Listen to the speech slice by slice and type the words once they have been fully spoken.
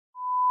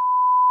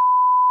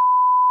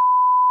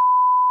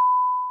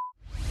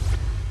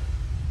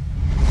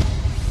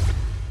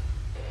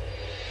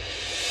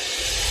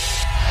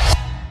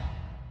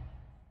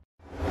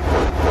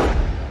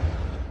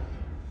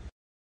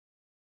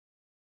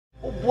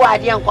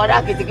buadi and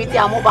Kodak is getting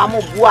a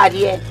mobile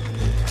buadi.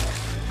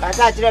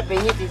 Kasa chire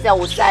penyi ti say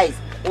o size.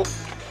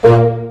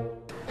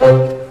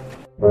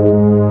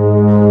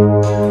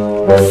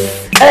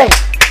 Hey.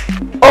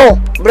 Oh,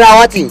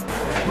 Brawati.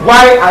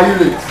 Why are you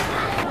late?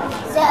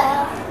 Sir,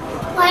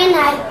 when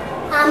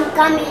I'm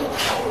coming.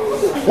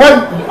 When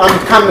I'm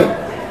coming.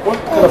 What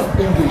kind of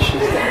English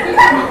is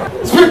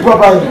that? Speak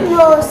properly.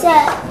 No,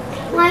 sir.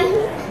 When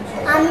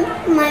I'm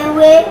my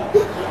way,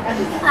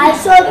 I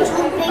saw 2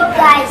 big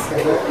guys.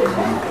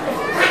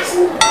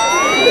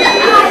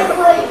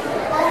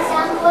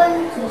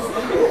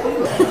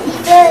 He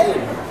said,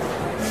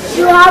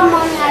 "You have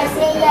money?" I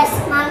say, "Yes,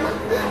 Mama.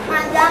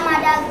 My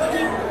grandmother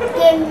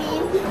gave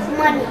me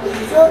money.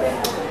 So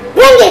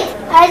bring it."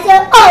 I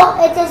said, "Oh,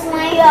 it is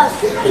my yours."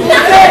 He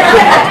said,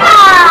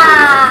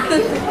 "Ah,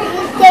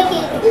 take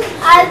it."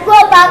 I go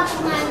back to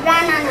my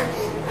grandmother.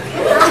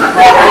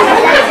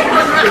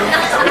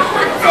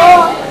 So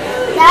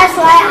that's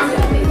why I'm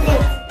late.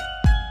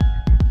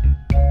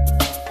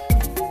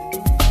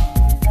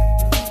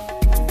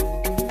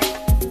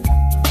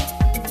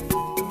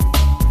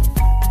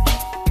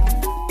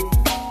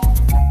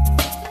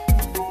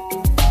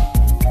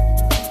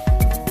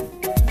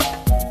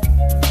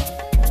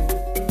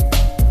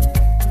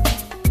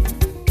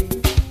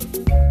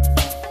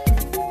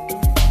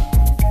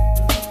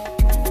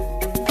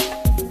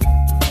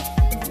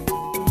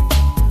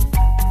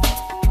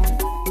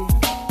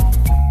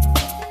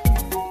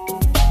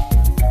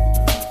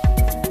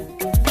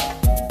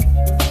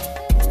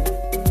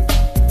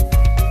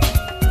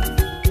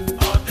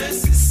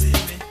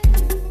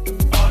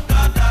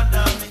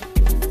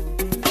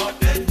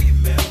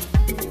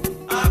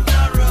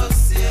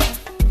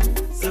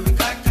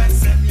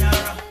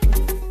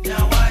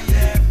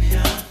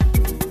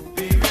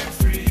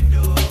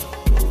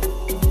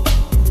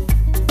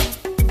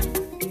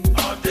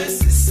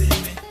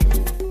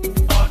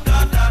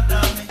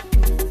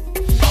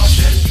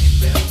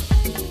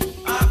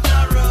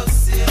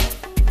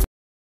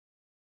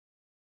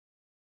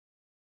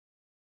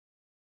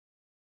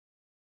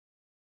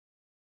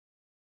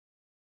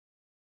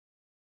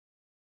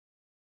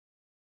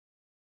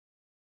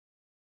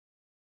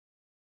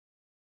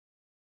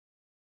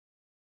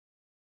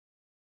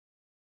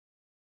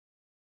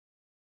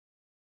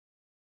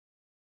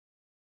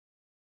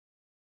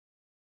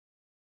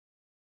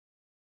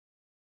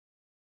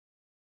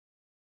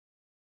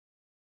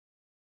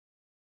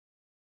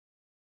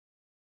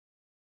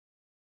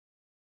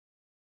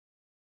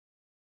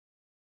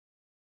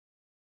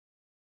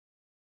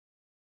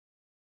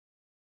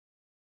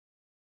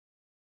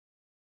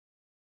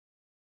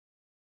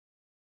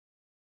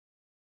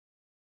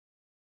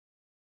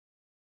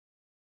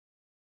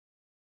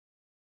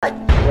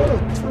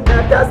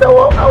 That's a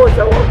walk. I was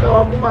a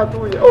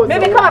walk.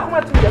 Maybe come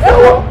on to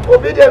you.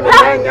 Obedient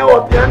man, you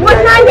are piano. What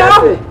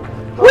now?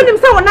 When him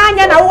so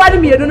nanya na wari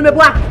mi enu me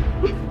bua.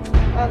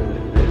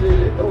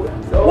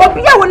 Wo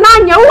bia wo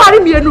nanya wo wari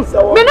mi enu.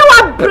 Me ne wa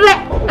bre.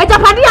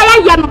 Ejapade ya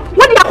ye no.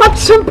 Wo de akwa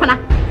chimpana.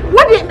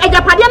 Wo de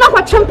ejapade na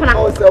akwa chimpana.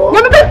 Ya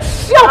me be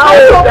tia o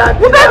so.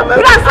 Wo be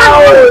bra sa.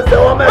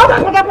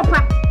 Papa.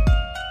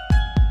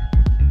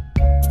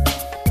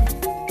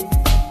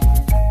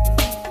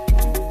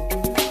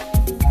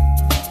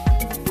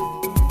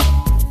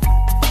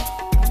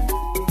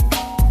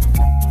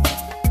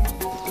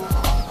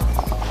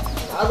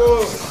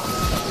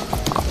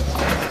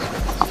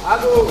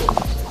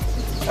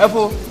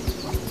 Epo.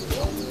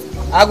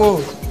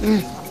 Ago.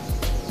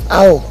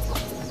 Ao.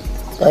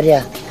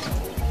 Toria.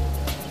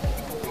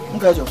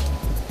 Nkajo.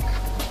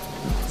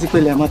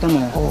 Zipele amata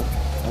ma. Oh,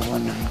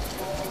 bona.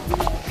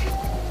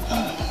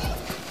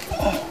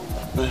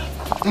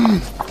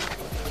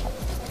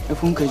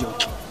 Epo nkajo.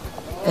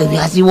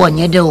 Ewiasi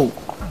wonye de o.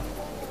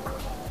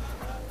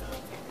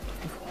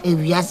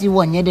 Ewiasi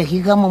wonye de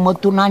higa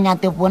momoto na nya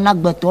te pona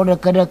gbeto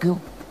rekereke.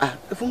 Ah,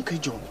 epo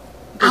nkajo.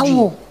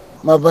 Awo.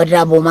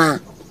 Mabada boma.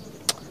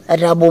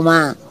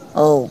 Adaboma.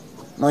 Oh,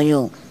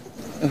 monyo.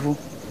 Epo.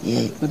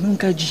 Ye. Bebe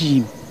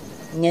nkaji.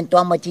 Nyento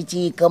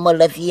amachichi kama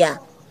lafia.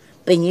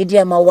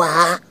 Penyidia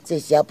mawaha.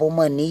 Sesiapo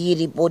mani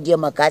yiri podia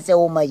makase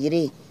o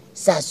mayiri.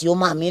 Sasio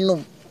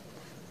maminu.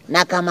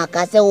 Naka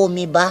makase o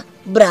miba.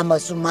 Brahma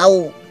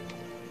sumao.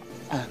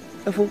 Ah,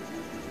 Epo.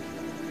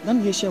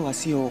 Nanu ye share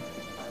wasi o.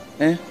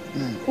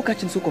 O ka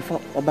chimso ko fa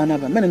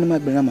obanaba. Mena na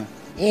magbengama.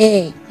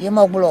 Ye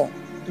magbulo.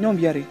 Nyom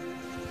biare.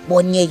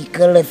 Bonye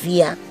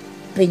ikalafia.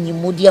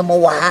 Penyimudia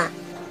mawaha.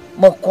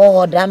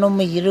 Moko dano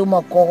miyiri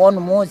moko no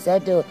mo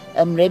set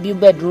mrebi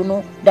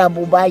bedroom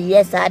dabo ba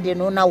yes ade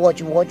no na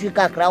watch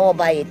kakra wo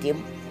ba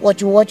yetem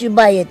watch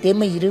ba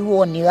yetem yiri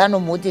wo ni hano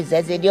mo te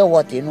sese de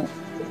wote no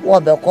wo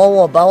be ko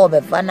wo ba wo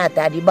be fana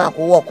tadi ba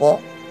ko wo ko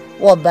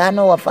wo ba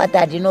no wo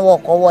fata di no wo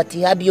ko wo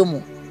ti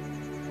abiomu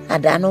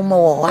adano mo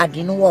wo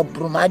adi no wo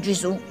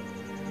brumajusu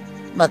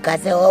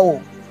makase wo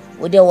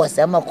de wo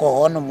sama ko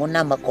hono mo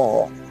na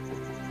mako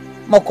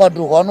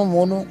du hono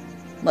mo no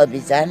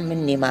mabisan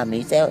min ni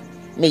mami se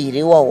me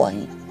yiri wo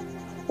wahin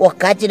wo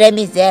ka kire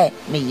mi se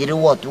me yiri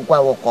wo tu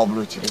kwa wo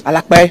koblo kire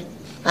Alakpe.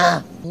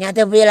 ah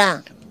nyate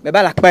bila Me ba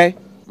alakpe.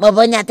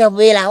 Mabanya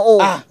tabela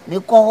me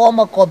ko ho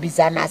mako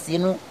bisana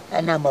sinu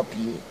na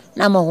mapie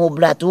na maho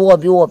blatu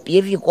obi wo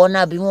pie fi ko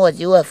na bi mo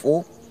ti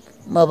wefo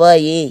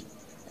mabaye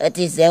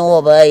ati sen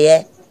wo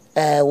baye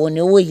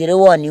woni wo yire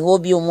wo ni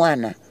obi mu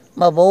ana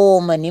mabo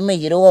mani me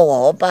yire wo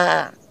wo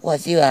pa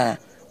wasiwa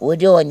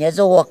wodi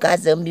onyezo wo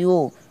kasam bi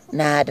o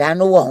na da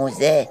no wo ho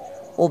se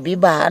obi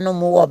ba no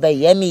mu wo be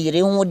ye mi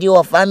yire hu di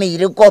wo fa mi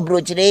yire ko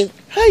brochire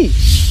hey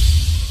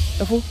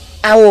efo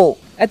awo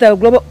eta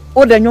global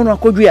o da nyono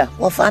akodua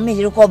wo fa mi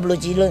yire ko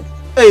brochire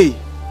hey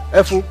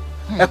efo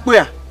ekpo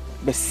ya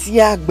be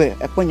sia gbe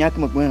ekpo nya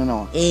akemo gbe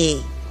na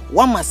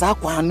wa masa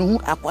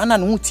akwana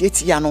no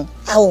tietia no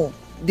awo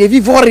devi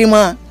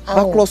vorima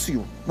ba close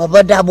you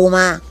mabadabo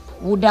ma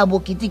wudabo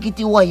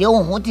kitikiti wo ye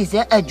ho ti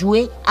se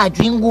ajue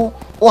ajwingo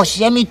wo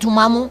hye mi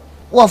tumamu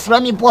wo fra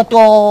mi poto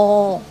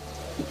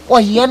wo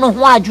ye no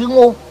ho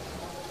ajwingo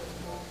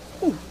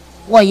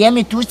wo ye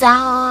mi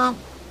tusa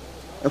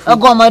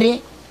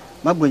agomare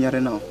magbonyare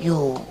na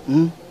yo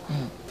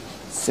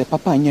se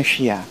papa anya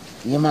hwia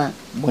yema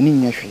boni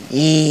nya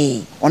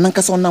hwe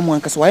onankasa onamo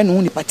ankasa wa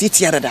no ni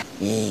patiti arada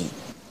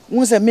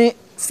won se me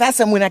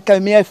sasa mo na ka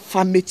me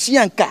fa mechi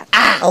anka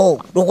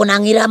doko na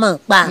ngira ma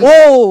pa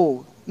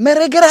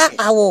meregera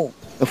awo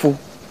efo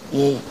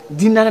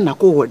dinara na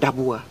ko wo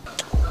daboa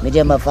me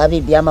de ma fa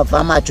bibia ma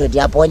fa ma chodi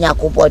aponya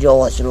kopo de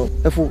wosro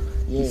efo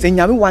se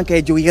nyame wanka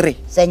eje yire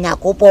se nya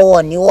kopo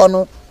wo ni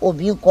wono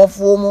obi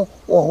kofu mu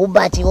wo ho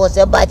bachi wo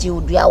se bachi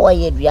udua wo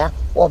ye dua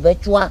wo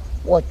betwa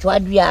wo twa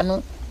dua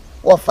no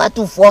wo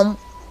fatu form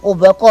wo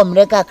be kom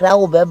re kakra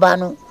wo be ba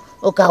no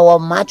o ka wo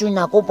machu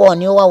nya kopo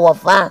ni wo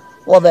fa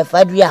wo be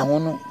fa dua ho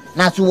no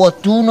na so wo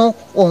tu no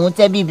wo hu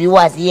te bibi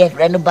wasi ye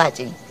friend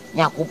bachi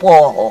nya kopo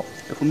ho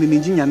efo me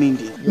menji nya me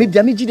ndi me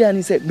bia me gidi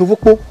ani se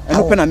novokpo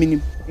eno pe na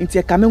minim nti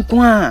e ka me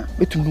nko a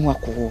betum nu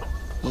akọ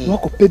no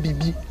ko pe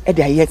bibi e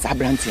de aye sa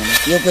brantie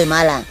no ye ko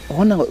mala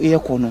ona ye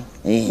ko no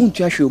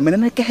untu ahwe me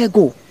na ka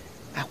hego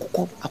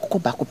akụkọ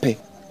ba ko pe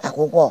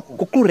akụkọ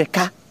kokuru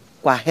reka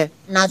kwa he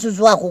na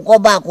susu akụkọ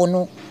ba ko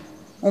no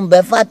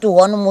umbe fatu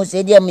hono mo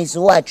se dia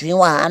misu wa twin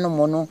wa hanu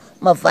mo no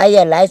ma fa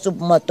ye lai soup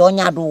mo to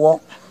nya do wo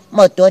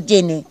mo to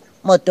jeni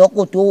mo to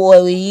ko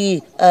to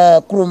yi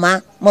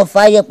kruma mo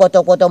fa ye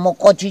potopoto mo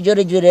ko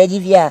chijore jore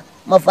divia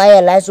mo fa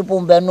ye lai soup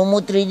umbe no mo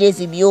 3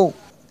 days bio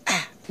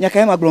nya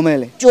ka ma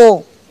glomele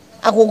cho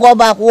akụkọ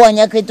ba ko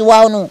nya ketu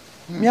wa no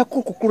mi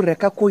akụkọ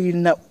reka ko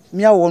yina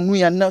mi awonu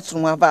ya na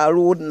suma ba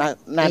ro na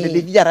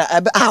de biara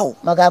aw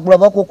maga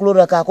globo koklo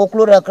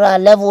reka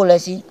level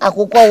si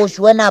akụkọ wo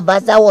shwe na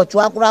basa wo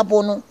chwa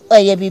krapo no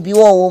eye bibi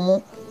wo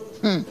mu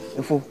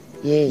efo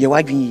ye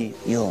wadwin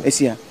ye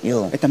esia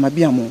etama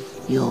bia mo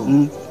o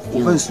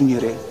fa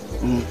sunyere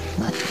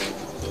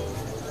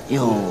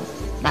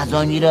na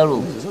zo nyire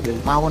ro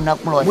ma wo na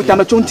klo buta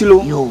na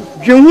chontilo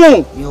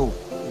dwenhu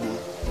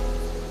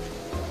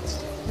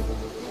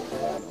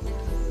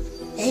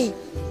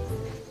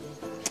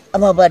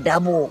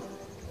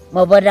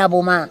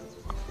mabadabo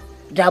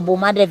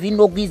ma de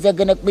vino gize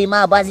gene kpe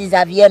ma bazi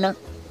zaviena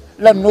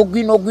la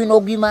nogi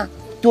ma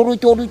toru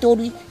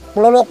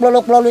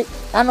klolo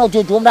ano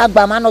jojo mda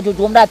gba ma no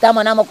jojo mda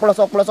tama na mo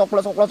kloso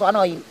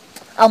ano yi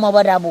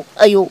mabadabo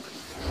ayo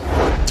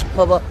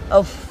baba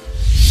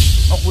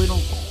okwino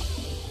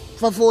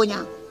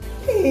fofonya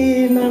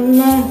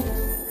nana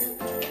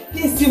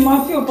isi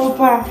ma fi o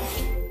papa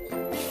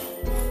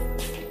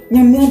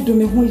nyame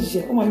adome ho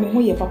ye o ma me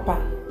ho ye papa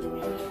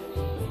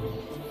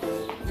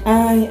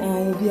ai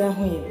obi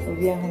ahoye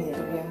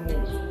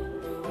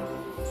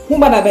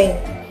Mubada ben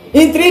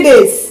in 3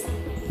 days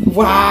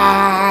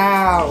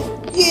wow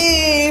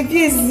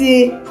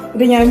busy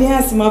de nyame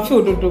asima fi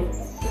ododo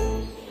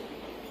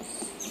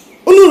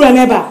unu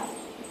remember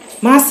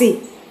masi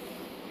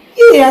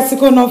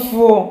asiko no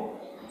fo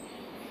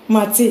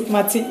mati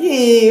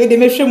o de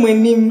mehwe mo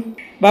anim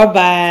bye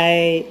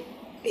bye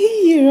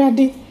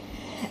radi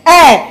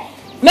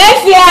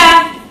Mefia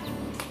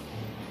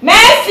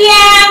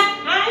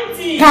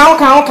auntie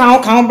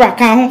count bra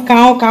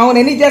count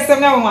any just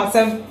some na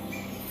wasem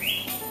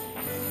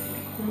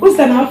who's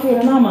an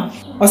afro na ma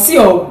o si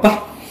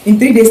oba in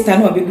 3 days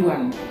time o be do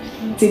an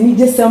temi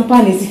just some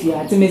pan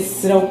esifia te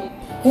mesrew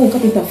won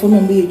kapita fo no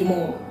be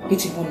edimo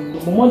kitchen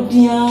mo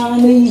dia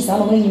na yi sa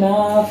no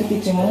nyina fi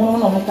kitchen mo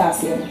no no ta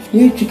ase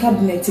ni twi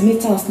cabinet ni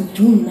task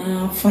do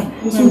na fine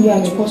so we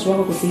are course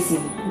work ko sisi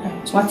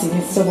what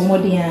is so mo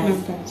dia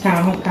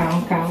count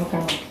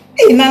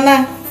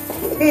nana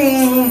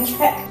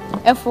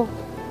efo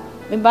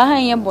me ba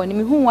han ye boni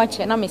me hu wa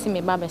che na me se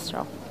me ba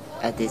besra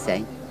ate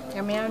sai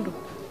ya me ando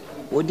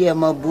odi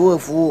ma bu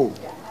efu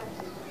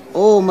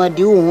o ma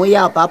di hu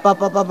ya papa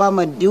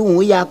ma di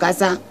hu ya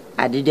kasa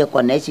adide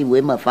connection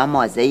we ma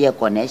fama se ye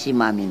connection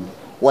mami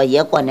wo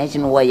ye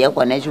connection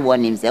wo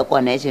nim se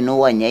connection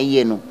wo nya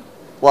ye no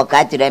wo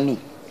ka tire mi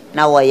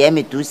na wo ye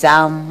mi tu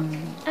sam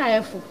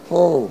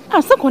efo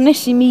asa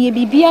connection mi ye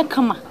bibia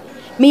kama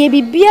me ye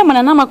bibia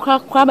mana na makra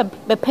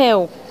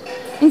bepel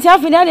nti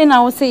afide ade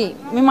na wo se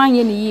me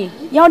manye ni yi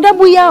ya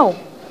odabu ya o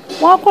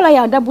wa kola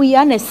ya odabu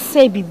ya na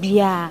se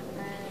bibia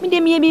me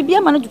de me ye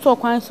bibia mana tuto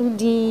kwan so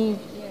din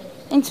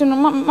Into no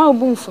ma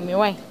boom for me,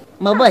 why?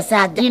 My boss,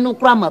 I didn't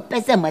cram a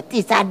person, my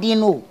teeth, I didn't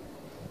know.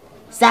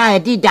 Sa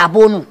did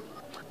dabo.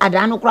 I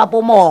don't crap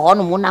more on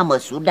Muna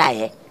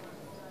Suda.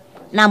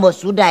 Number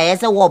Suda,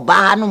 as a war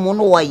bahano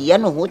mono or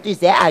yen, what is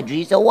there? I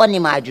dream so one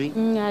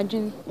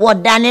imagine.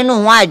 What done in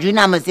why dream?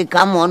 I must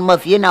come on, my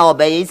fear now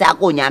obeys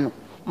Akoniano.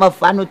 My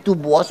fano two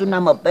boss,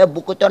 number per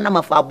bucoton,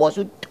 my far boss,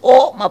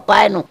 oh, my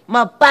pano,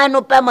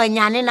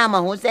 permanyanina,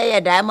 who say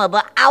a dime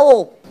about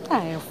ow. I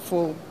am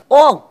fool.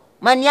 Oh,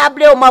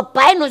 Manyable, my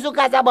pino, so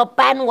cast up a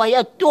pan where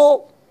you're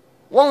two.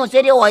 One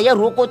say you are your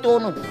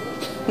rocotono.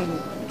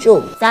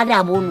 Sure,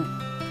 Sadabun.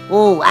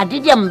 Oh, I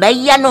did them by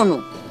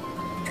Yanono.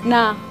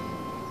 Nah,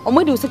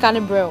 Omodu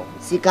Sikano bro.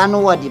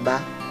 Sikano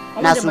wadiba.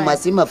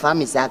 Nasumasima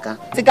fami saka.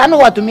 Sikano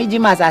watu miji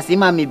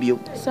masasima mibio.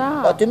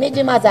 Sa. Watu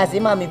miji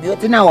masasima mibio.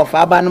 Tina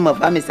wafaba no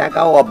mafami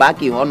saka o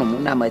baki hono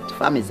muna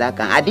mafami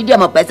saka. I did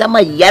them a pesa ma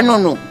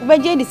Yanono.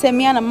 Ubeje di se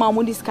miana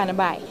mamu dis kana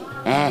buy.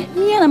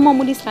 Miana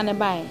mamu dis kana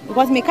buy.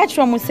 Because me catch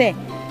from say,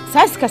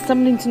 Saska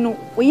something to know.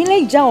 When you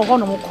lay jaw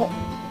hono moko.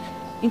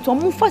 Into a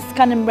move first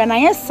can brana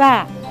yes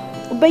sir.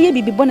 Obey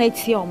bibi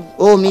bonetium.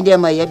 Oh,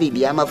 medium my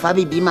baby, I'm a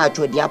fabi be my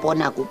to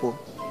diapona cupo.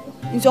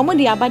 In some of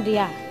the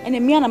abadia, and a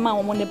miana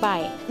man on the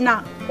buy.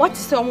 Now, what is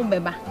some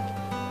beba?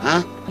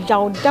 Huh?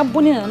 Jaw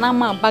dabbing and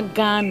nama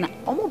bagana,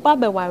 almost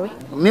babba worry.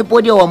 Me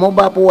put your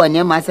mobile and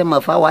your master, my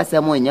father,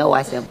 someone, your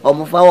wasem, or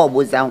my father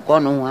was on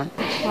corner one.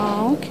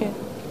 Oh, okay.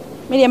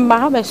 Medium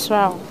barber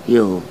straw.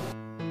 You.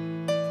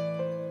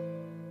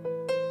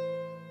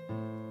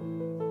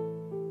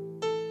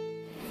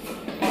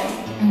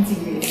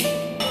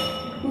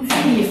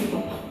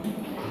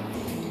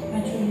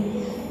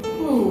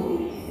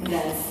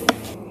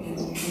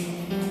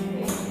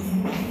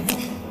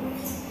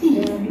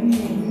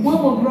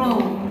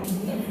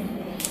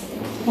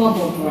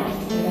 Bubble brown.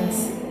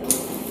 That's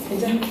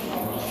it.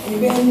 You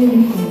better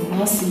name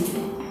Nasi.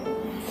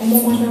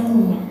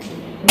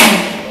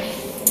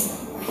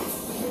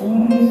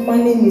 My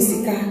name is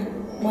Ika.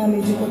 Mammy,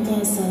 you got to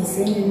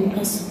assassin in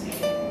Castle.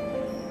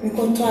 We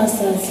got to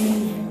assassin.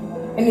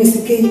 And it's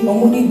the case.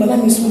 Omodi, but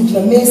I'm so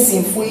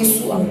amazing for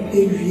you and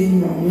pay you.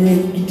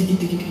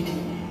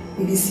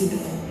 You see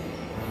that.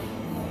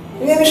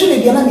 We are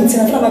actually the other meeting.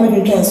 I'm not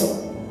going to cancel.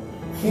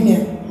 I'm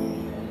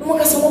going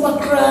to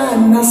cry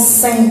and not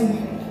sign.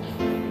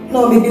 No,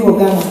 baby, we're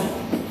gonna.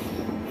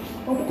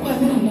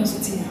 I'm not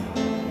sitting.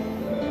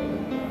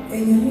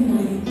 And you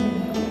know,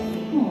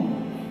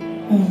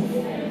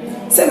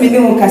 send me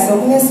no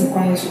castle. Yes,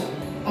 surprise you.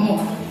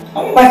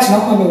 I'm back now.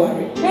 Come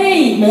worry.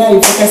 Hey, may I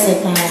focus a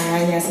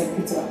yes,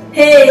 Peter.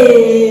 Hey,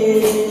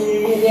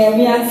 there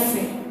we are.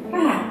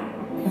 Ah,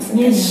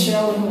 yes,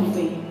 sure, no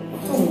way.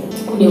 Oh,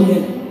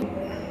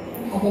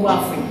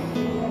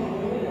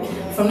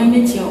 from the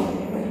meteor.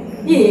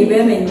 Yeah,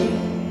 baby,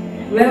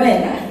 baby.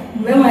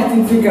 When I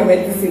think about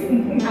to say,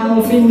 I'm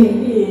offending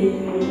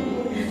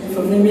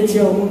from the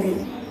meteor movie.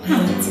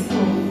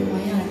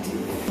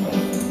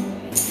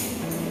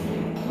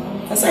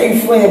 I saw you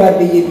for about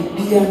the baby.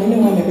 I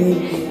don't want a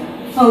baby.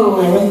 Oh,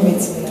 I went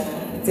with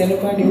tell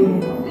nobody who.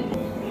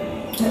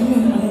 I don't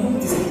know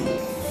what to say.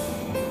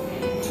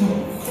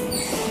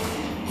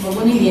 But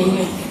when you hear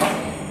me,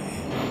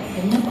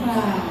 I'm not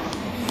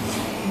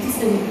this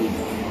is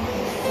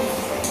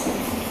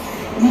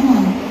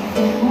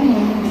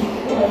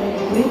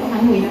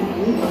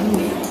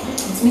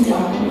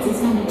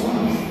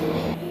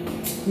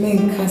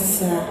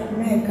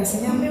Menkasa,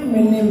 ya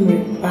membre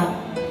pa.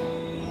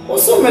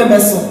 Oso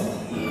mebeso.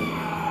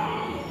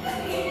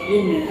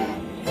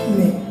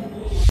 Me.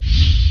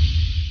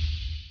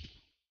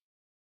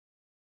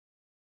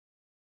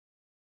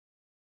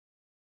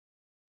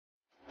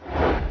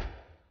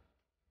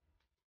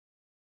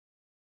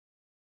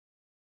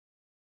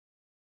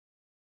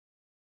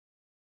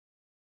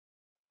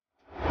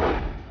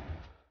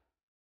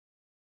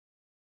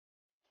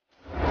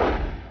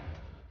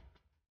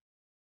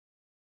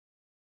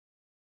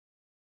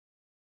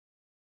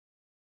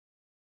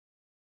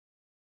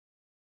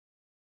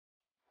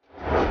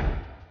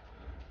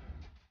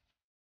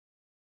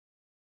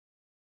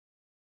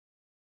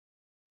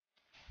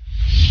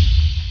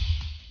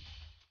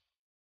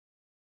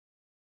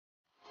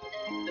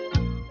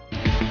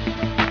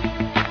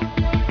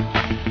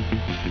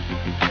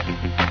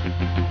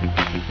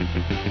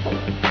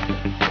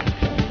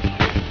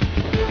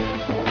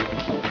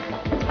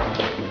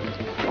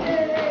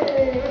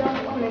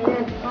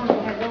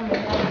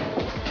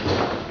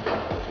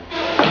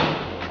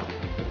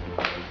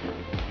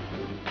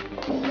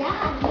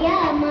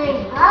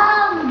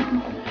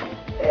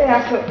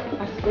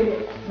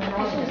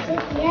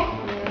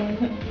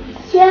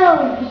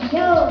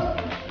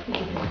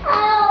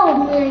 Oh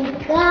my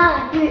God.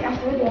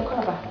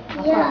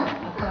 Yeah.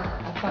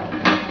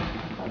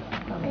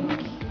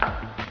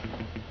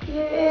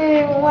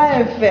 Yeah,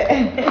 wife.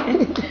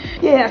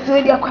 Yeah, so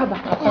you're quite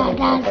back. Yeah,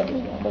 that's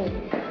good.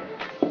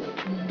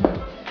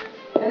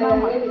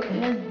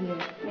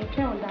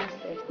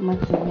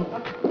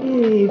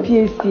 Hey,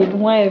 PSC,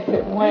 wife.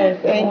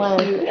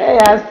 Thank you. Hey,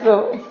 I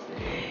saw.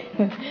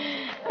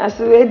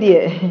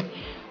 Dear.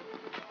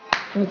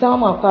 Mr.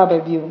 Mama kwa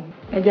baby.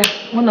 Agya,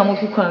 mo na mo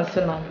fi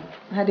kwanso no.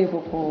 Ha de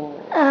koko.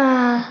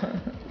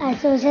 I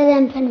saw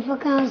them pen for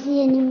council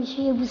and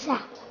him busa.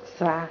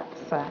 Sa.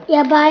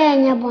 Ya baya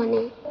nya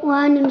bone.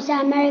 One him say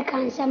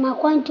American some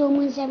akwanto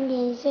mun sem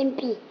de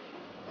SMP.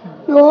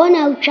 No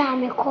na utwa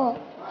me call.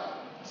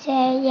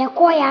 Say ye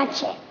ko ya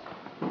che.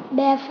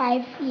 Be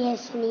 5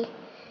 years ni.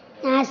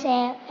 Na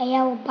say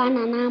ya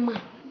banana ma.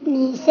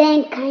 Ni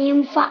sen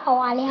kan fa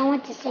awale an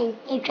want to sing.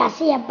 Etwa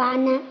say ya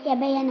bana ya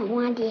be ya na ho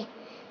ade.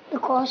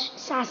 Because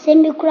sa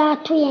sem bi kura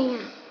to yen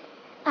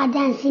a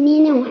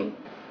adansini ne hwan.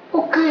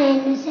 O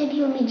kan ni se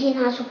bi o me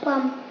gina so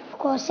pam.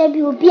 Because se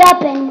bi obi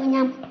apen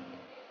munyam.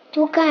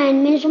 To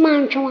kan me so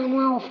man twa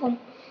no awofom.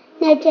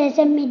 Na che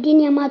se me di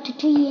ne ma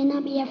tutu ye na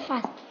be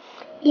fast.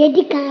 Ye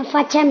di kan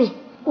fa chame.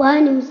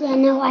 One say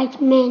na white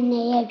man na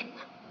ye adwuma.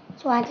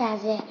 So what I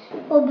say,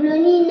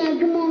 Obloni na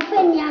adwuma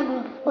mfa ni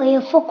agro. O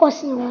ye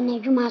focusing on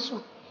adwuma so.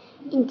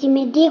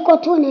 Intimate ko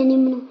to na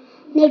nim no.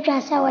 Na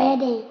twa sa wa ye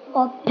den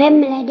o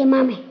pemle de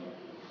mame.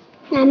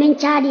 Na men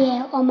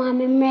chade o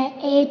mame mre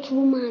 2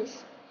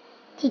 months.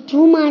 Ti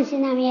 2 months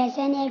na me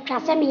say na twa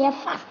sa me ye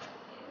fast.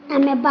 Na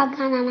me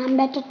bagana na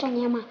me toto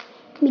nyama.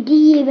 Me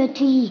di ye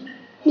betu yi.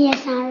 Me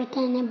san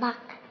return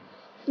back.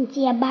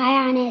 Inti ye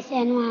baya na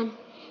say no an.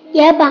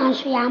 Ye ban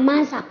so ya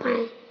man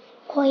sapan.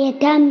 Ko ye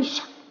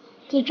tamsha.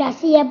 Ti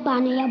twase ye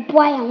ban ye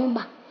boa ye ho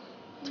ba.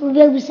 Ti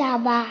be busa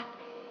ba.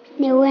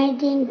 Ne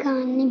wedding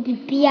gown ne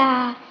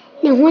bibia.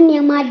 Ne ho ne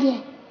ma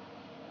de.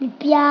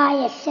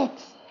 Bibia ye set.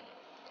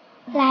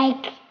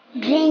 Like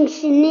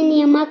drinks ne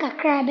ne ma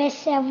kakra be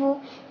serve.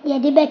 Ye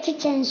de be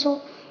chichen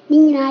so. Ni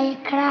nyina ye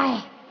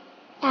cry.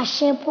 Ya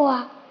shepo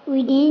a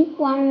within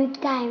 1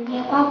 week time.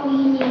 Ye kwa ku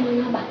yi ne ma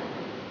na ba.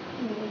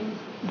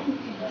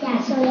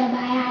 Ya so ye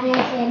ba ya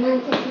na say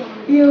nonsense.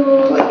 Yo,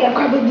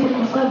 akwa baby.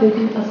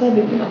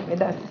 Me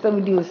da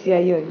somebody osi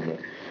ayo ye.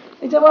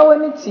 Eja wa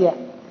wani tia.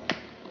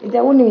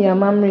 Eja woni ya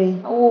mamre.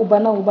 Wo ba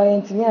na wo ba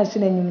yentimi a hye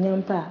na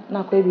nyumnyam pa na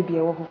akwa bibi e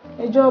wo ho.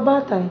 Eja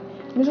oba tan.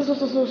 Me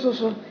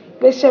so.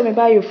 Be share me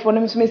ba yo fo na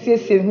me so me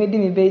siesie hu di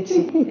me ba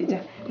echi. Eja.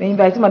 Me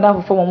invite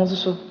madam for mo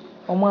so.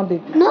 Omo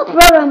baby. No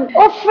problem.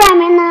 O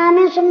friend na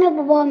me so me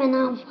bobo me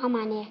na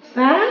famane.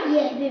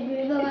 Yeah,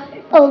 baby baba.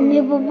 Oh,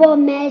 me bobo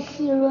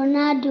Messi,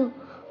 Ronaldo,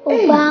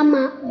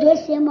 Obama,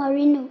 Jose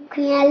Mourinho,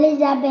 Queen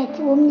Elizabeth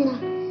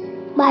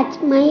womna.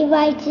 But my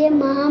invite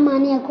mama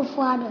na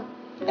Akufo-Addo.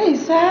 Hey,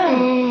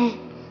 sir.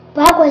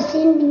 Ba ko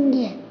sinding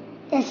there.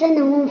 They say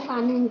na won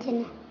fa no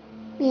ntina.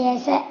 Me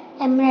say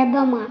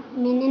emreba ma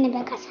me ne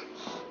be kasa.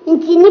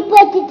 Nti ni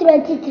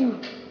titru.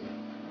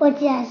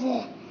 What you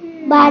say?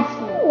 But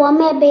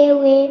wame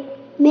bewe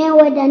me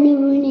weda ni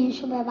runi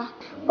so beba.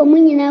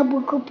 Omunyina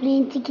buku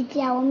plane ticket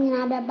ya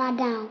omunyina beba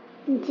down.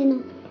 Ntino.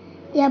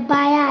 Ya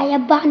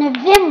ba na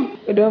vim.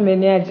 O do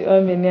meni aji.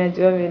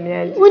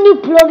 Uni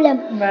problem.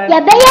 Ya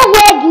be ya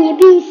wedding ye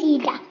bin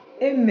sida.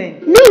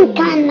 Amen. Min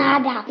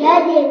Canada.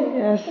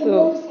 Yes,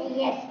 so.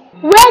 Yes.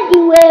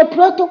 Wedding we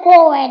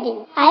protocol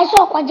wedding. I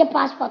saw kwaje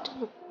passport.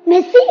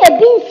 Me see e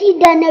bin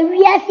sida na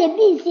wiase e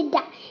bin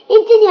sida.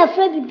 Intini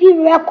afre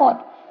bi record.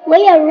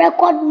 We a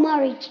record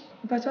marriage.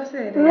 But what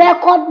said?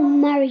 Record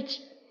marriage.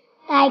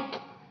 Like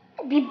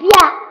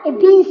bibia e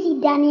bin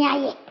sida ni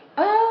aye.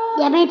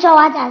 Ya be cho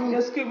what as.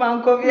 You script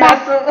and cover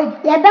so.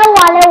 Ya be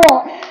wale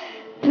wo.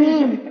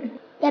 Plane.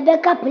 Ya be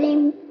ka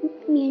plane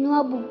mi no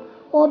abu.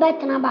 O be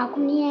tana ba ku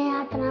ni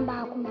ya tana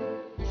ba ku.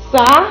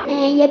 Sa?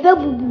 Ya be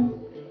bubu.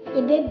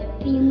 Ya be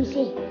bi mu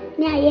se.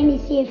 Ni aye ni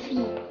se fi.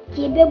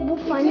 Ya be bu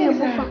fa ni bu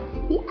fa.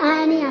 Ni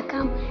ani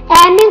akam.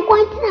 Mi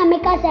kwantina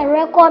make us a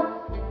record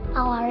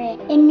our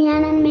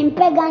emiana men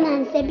pagan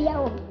and sebia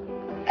o.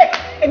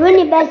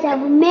 Runi besa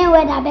bu me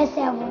weda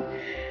besa bu.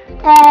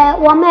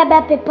 Wo me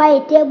be pepa e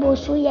table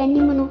so ya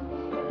nim no.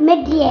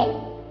 Me die.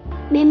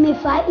 Me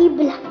fa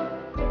ibla.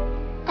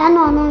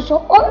 Ano no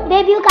so oh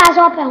baby you ka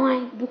so pe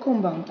hwan.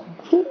 Bukum banku.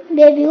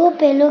 Baby you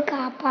pe look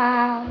up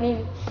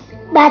baby.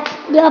 But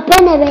the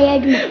open e be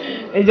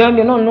yadu. E John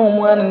no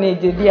mo an na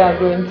eje di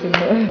agro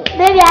ntino.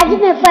 Baby I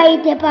give me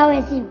fa it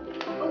power sim.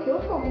 Okay,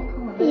 what come?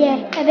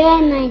 Yeah,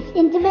 very nice.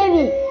 Into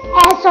baby,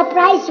 a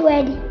surprise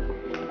wedding.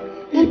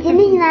 Into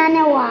me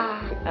na wa.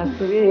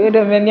 Asuri, you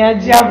don't many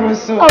agro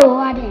so. Oh,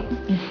 what?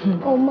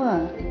 Oh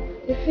ma,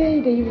 I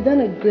feel that you've done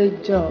a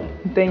great job.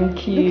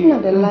 Thank you. Looking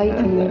at the light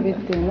and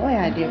everything. Why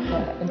are they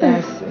for?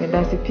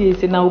 That's a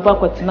piece na uba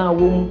kwatina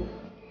wo.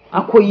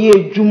 Akoye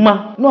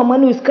adwuma. No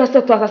man is cast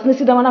to akas na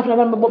sida mana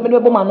fana me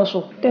bo ma no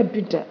so. Da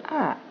bida.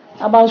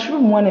 Abansuru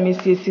mu na me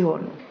siesi ho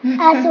no.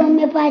 Aso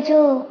me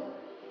pacho.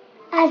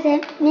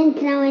 Ase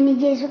mintina wani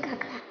Jesu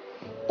kakra.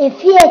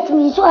 Efiet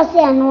mi so se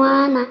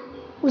anwa na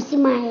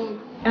usimaye.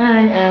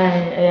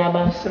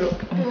 Abansuru.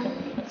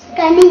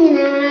 Skani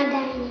nyina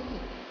dai.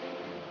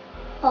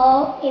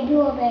 Oh, ebi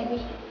o baby.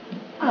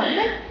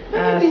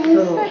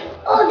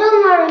 Oh,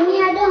 don't worry,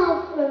 me I don't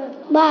have problem.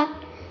 But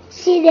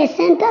see the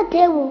center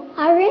table,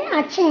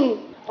 a chain.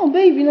 Oh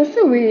baby, no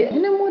so we.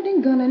 In a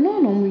modern Ghana, no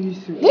we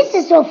use it. This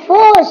is a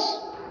force.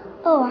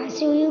 Oh, I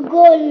see you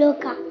go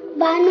look up.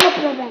 But no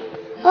problem.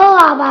 Oh,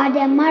 about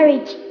the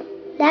marriage.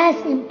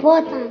 That's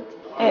important.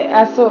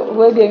 Aso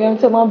we dey me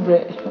tell my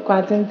bre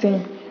kwa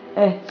tintin.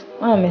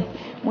 Mama,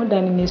 mo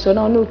dan ni so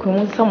na onu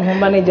kun sam ho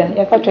manager.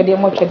 Ya ka twede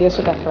mo twede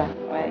so kakra.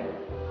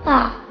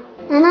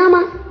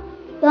 Nana,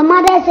 your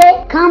mother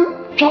say come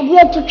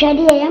twede to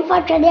twede. Yam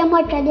fa twede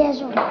mo twede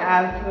so.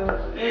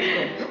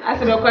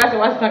 Aso do kwa se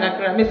wasa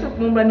kakra. Me so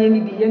mo bra na ni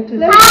di yentu.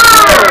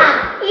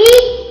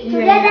 Eat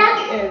together.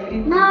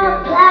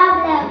 No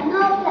problem. No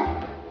problem.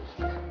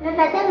 Me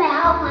pese me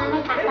how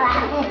mama kakra.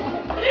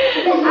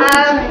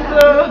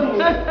 Aso.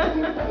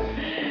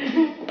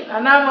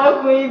 Ana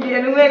mo ku idi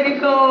enu we ni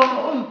ko.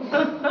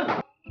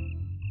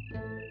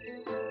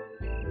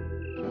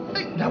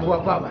 Dabo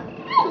baba.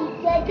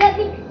 Say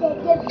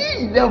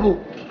Dabo.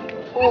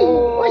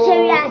 What's your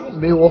reaction?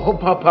 Me wo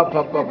papa.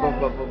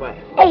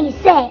 Hey,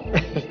 say.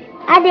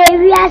 Ade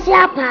wiase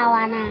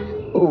apawa na.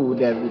 Oh,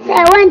 David.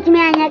 Say want me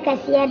anya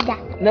kase da.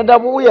 Na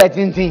Dabo wo ya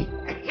tintin.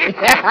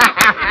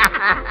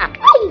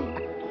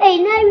 Hey,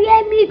 na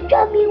we mi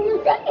to mi un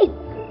say.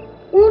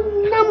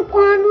 Unam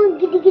kwanu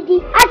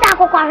gidigidi. Asa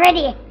ko kwa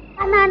ready.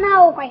 Ana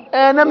na o kwai.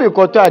 Na me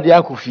koto ade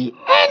akofi.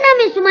 Na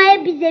me suma e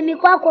bize mi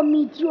kwa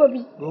committee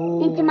obi.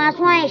 Nti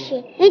maso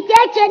ahye. Nti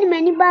ache ni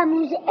mani ba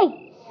mu say, "Eh,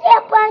 se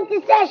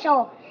panti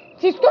session.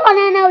 Ti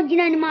store na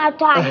ojina ni ma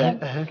to ade."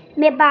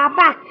 Me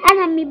baba,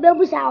 ana mi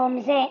bebusa wo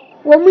me say,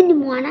 "Wo mu ni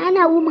mu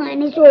ana wo mu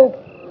ani so."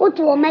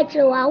 Otu o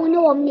machire wa wo ne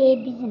wo na e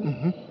bize.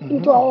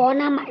 Nti o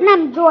na ma na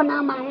mjo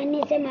na ma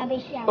ni se ma be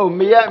hia. Oh,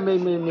 me ya me.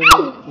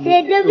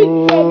 Say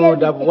David, say David.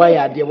 Dabo wa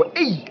ya de wo.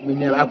 Me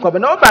ne akwa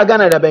na o ba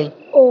Ghana da ben.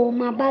 Oh,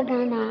 my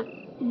bagana.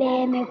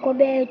 Be me ko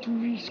be to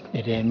risk.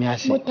 Ede me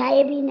ase.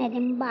 Mutaye bi na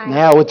dem ba. Na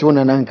ya wote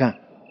wona nanka.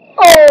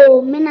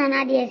 Oh, me na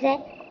na de se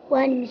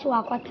wani mi so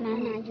akwatena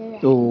na Nigeria.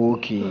 Oh,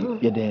 okay.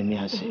 Ede me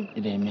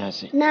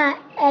ase. Na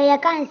ya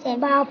kan se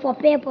ba for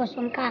papers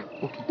nka.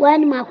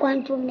 Wani ma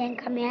kwantum den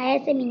ka me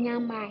ayese mi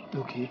nyamba.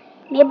 Okay.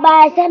 Me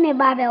ba se me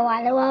ba be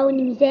wale wa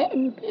oni mi se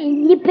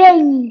ni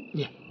penyi.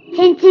 Yeah.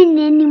 Tintin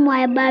ni mo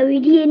e ba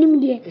widi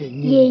enim de.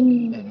 Ye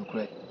ni.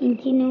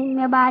 Intinu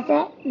me ba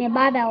se me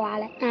ba be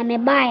wale. Na me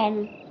ba ya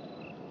no.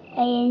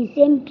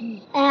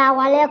 Sempi.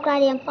 Wale kwa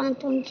de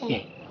phantom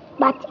chen.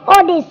 But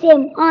all the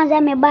same, on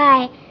them me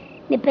buy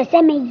me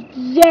pese me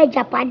ye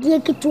japade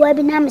kitua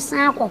bi na me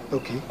san akọ.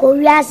 Okay. Ko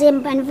wiase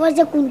mpanfo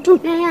se kuntu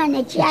na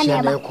na chia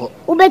na ba.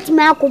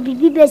 Ubetimi akọ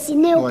bibi besi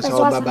ne o pese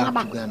o san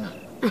ba.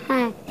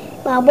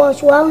 Ba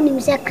boss wa uni me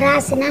se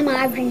class na ma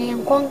adwene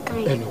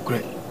nkonkan.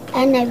 Enokre.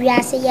 Na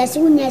wiase yes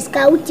unya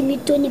ska utimi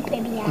to ni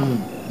pe bia.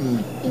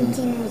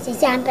 Intino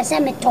se ampese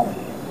me to.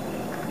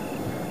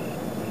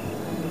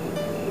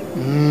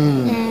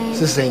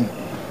 Sisen.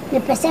 Me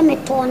pese me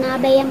to na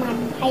be ye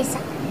man aisa.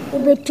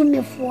 Ubetu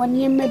me fo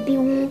niema bi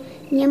hu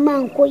niema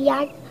nko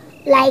ya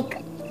like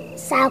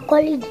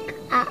psychology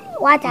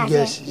what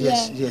I say.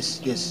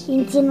 Yes.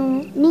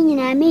 Intino ni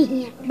nyina me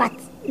hia but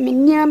me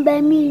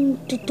niamba mi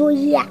tuto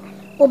ya.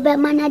 Obe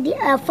mana di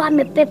fa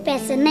me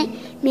pepes ne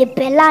me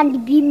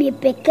peland bi me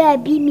peka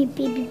bi me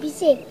bibi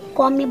se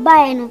ko me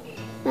buy no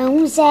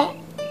hu se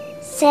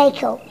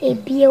cycle e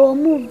bi o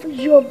move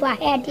you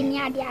overhead ni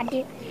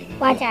ade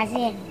what I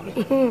say.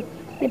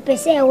 Me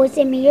pese o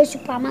se me ye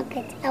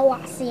supermarket e wa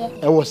se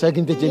e wo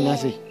second te na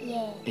se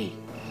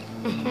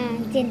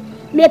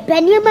me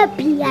peni ma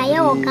pia ye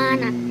o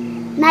Ghana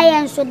na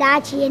ye nso da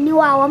achi ni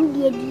wa wom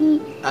de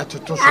di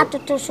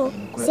atoto so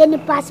se ni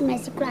pass me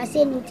sikra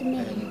se ni timi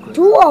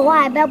tu o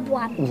wa be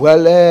boa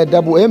well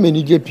Dabo e me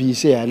ni je pi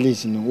se at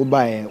least no wo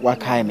ba e wa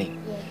kai me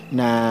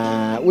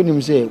na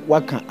wonim se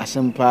waka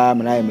asempa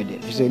mra ye me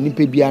de se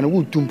nipa bia no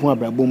wo tumpu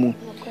abrabo mu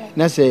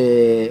na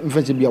se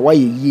mfense bia wa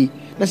ye yi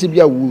na se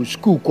bia wo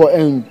school ko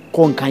en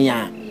konkan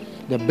ya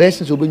the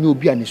best is obenye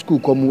obi an school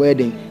ko mu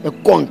eden e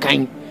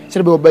konkan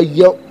se be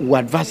obaye wo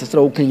advance se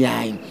wo kan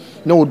ya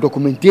na wo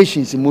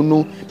documentations mu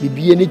no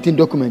bibie anything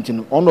document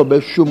no ono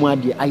be show mu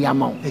ade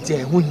ayama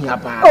ete ho hia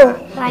pa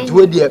it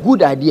we dey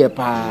good idea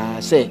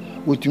pa say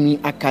wotumi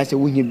aka say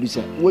wo hia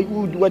bisa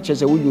wo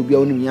chese wo obi a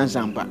wo nim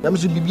yansa mpa dam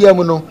so bibie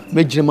mu no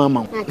mejire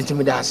mama ete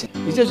me da ase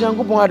ite so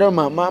yankopon adam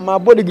ma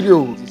body degree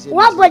o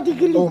what body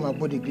degree oh my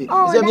body degree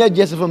say me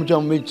just from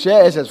chom me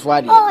share ss for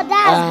ade oh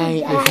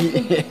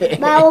that's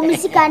ba o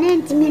misika ne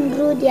ntimi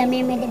ndro dia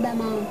me de ba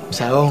ma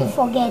say oh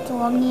forget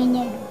wo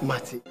nyenye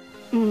mate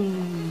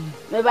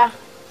Meba.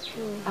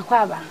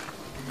 Akwaba.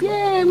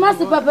 Ye,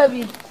 masi papa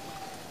bi.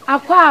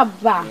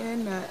 Akwaba.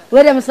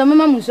 Wede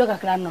msamama muso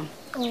kakra no.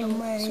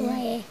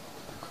 Soye.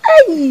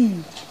 Ai.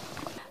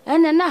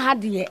 Ene na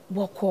hade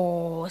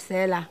boko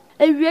sela.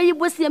 Ewie yi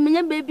bosi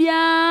amenya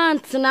bebia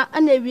ntena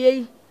na ewie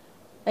yi.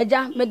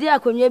 Eja mede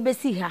akonwa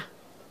besi ha.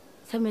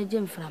 Se meje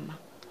mframa.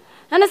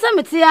 Ene se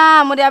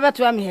metia mode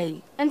abeto am ha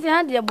yi. Enti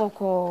hade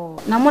boko.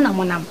 Namo.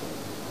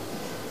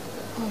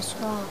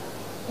 Oswa.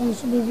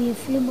 Onsu bibi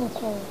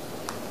fliboko.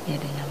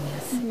 Yede nyame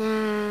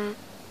Na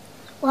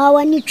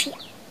wawani twi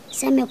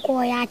se me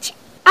ko ya ache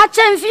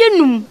mfie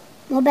num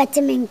mo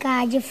betime nka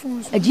age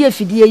fun so age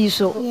afidie yi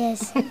so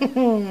yes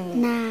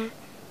na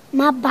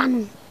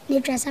mabanu ne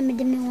twa se me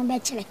de me ho be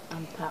kire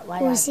ampa wa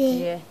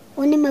ya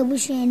oni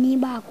mabusu ani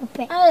ba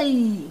akupe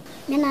ai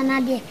me na na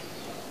de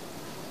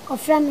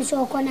Oframe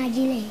so ko na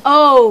jile.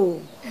 Oh.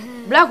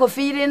 Black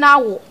ofiri na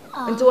wo.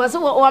 Nti wo se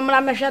wo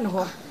mra mehwe ne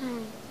ho.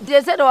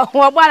 Nti se do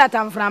wo bala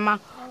tamframa.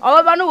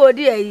 O ba no wo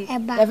di ayi.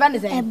 Eba ne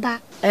se.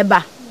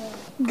 Eba.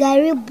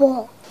 Gary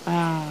ball.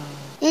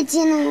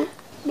 Nti no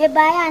me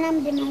ba ya na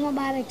me de me ho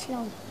ba be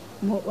kilo.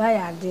 Mo wa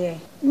ya de.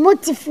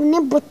 Motifu ne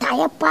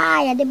botaye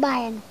pa ya de ba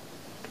ya no.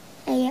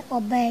 Eye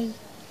obey.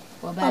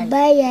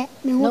 Obey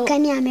me ho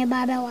kani a me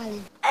ba be wale.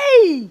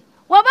 Hey!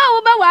 Wo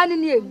ba wa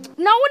ni e.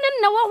 Na wo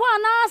ne wo ho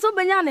ana so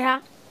benya ne ha.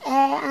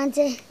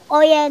 Auntie,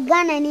 oye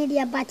Ghana ni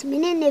dia but me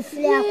ne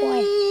free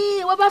akoy.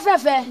 Wo ba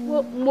fefe.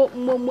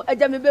 Mo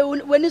aja me be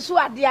woni so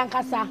ade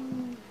ankasa.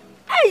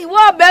 Hey,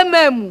 wo ba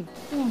mamu.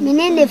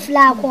 Me ne free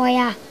akoy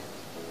ya.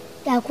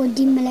 Ya ko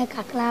dimele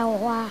kakla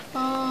wo ha.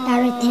 Da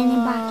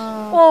return back.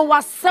 Oh,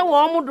 wase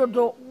wo mo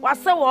dodo.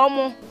 Wase wo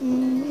mo.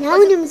 Na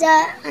unim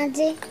za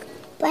auntie.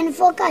 Pan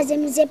focus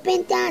me se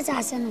penta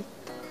asase no.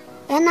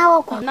 Na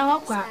wo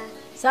kwa.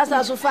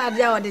 Sasa so fa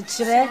ade a wo de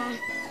kire.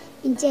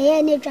 Nti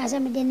ye ne twasa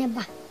me de ne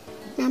ba.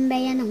 Na mbe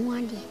ye ne ho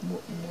ade.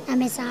 Na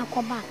me sa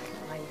akọ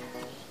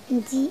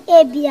nti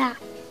ebia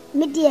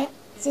me de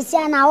sisi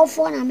na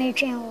awofo na me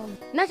twen wo.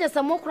 Na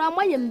chese mo kura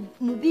mo ye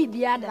mu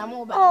bibia da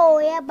mo ba. Oh,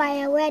 yeah,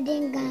 by a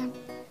wedding gown.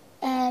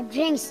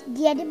 Drinks,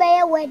 the by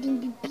a wedding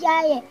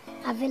bibia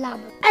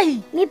available.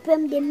 Hey, me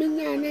pem de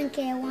minya na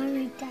nke one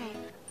retire.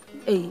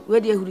 Hey, where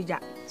dey hurija?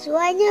 So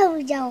anya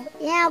hurija.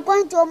 Ya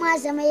going to ma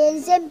sama ye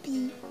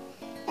nsempi.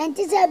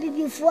 Enti sa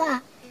bibifo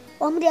a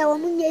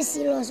omu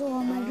serious o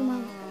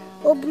maduma.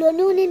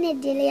 Oblonu ne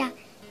delia.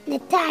 Ne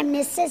time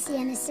ne sesi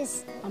ya ne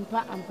sesi.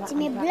 Ampa. Ti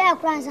me black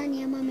cross and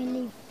ya mama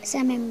leave.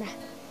 Sa member.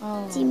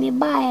 Ti me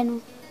buy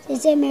no.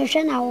 Se me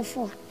hwe na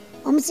awofo.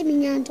 Si me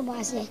nya nto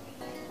ba se.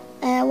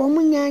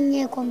 Womu nya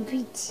nye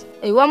complete.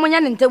 Womu nya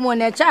ntemu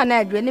na cha na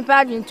adwe nipa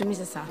adwe ntumi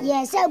sesa.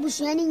 Yes,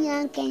 abusua ni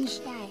nya kan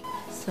shai.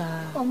 Sa.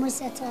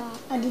 Seto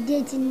odi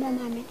date ni ba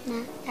mama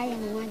na aye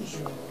no wani.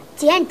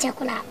 Ti enche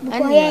kula.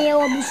 Buko ye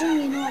wobusu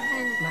ni no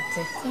kan.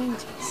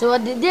 Mate. So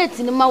odi date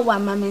ni ma wa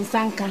mama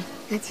nsanka.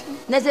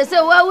 Na se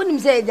wa wonim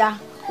se eja.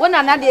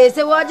 Wona na de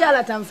se wo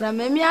jala tamfra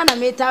mami ana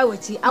meta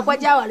wachi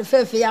akwaja wale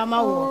fefe ya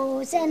ma wo.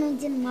 Oh, se no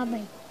ntin ma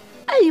bai.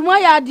 Ai mo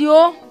ya de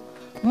o.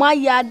 Ma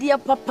ya de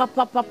papa.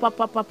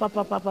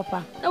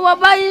 Na wo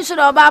ba yin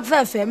shiro ba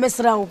fefe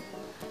mesra wo.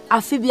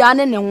 Afi bia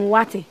ne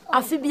nwate.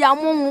 Afi bia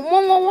mo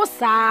wo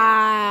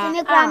saa.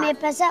 Tini kwa me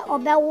pese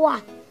obewo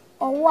a.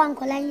 Owo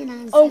ankola nyina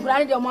nsa. O nkura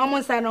ne de mo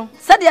amonsa no.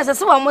 Se de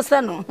se wo mo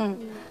se no.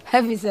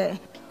 Heavy say.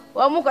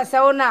 Wa mu kwase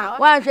wo na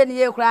wa hwe ne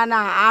ye kura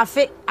na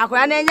afi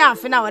akura na nya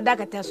afi na wada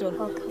kata so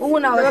wo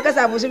na wo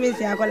kasa bo so mi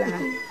si akola ha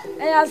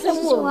asem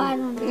wo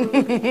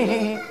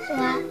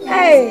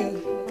hey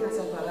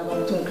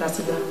tun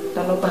krasida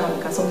da no ba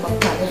ka so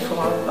papa e fo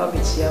ma ba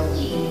chia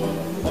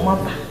wo ma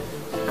ba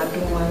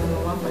adun wa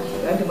no ma ba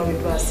ya de ma be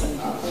do asen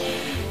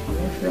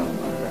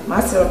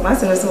ma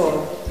se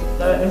so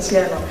na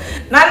chia no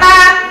nana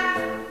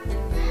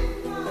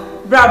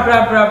bra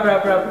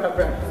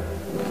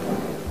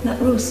na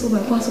Rose ba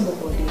possible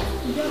for day.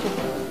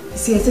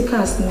 See as a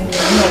cast no no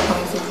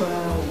come so far.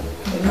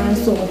 The man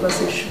so over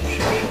so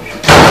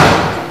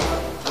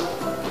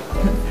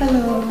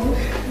hello.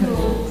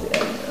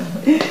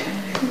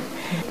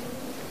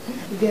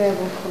 There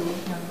will come.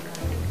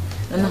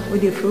 Nana we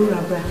dey flow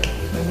bra.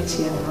 Let me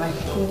cheer my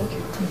wife.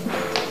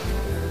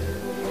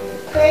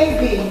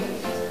 Baby.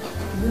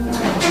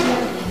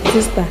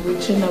 Sister, we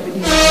should not be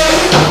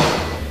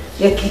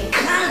there.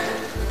 Kika.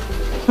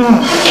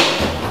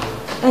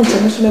 And so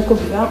much make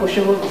up now,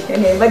 show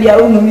and everybody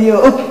around me.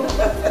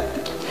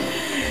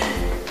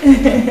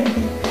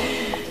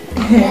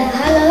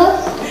 Hello,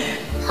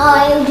 how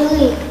are you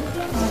doing?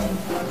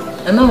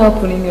 I'm not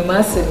opening your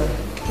master.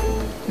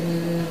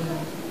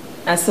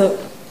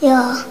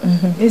 Yeah.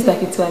 Mr.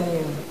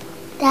 Kitwani.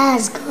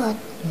 That's good.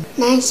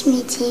 Nice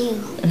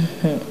meeting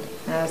you.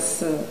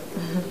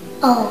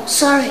 Oh,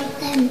 sorry.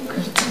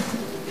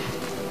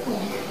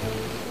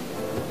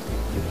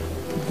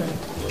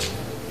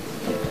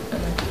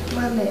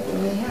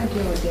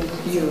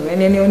 You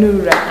and any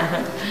other.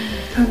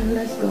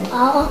 Let's go.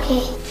 Oh,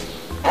 okay.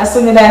 As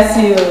soon as I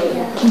see you.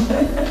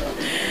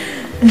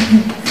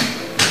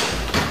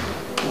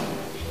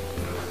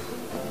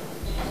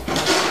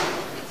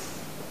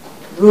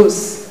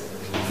 Rose.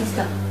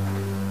 Sister.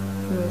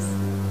 Rose.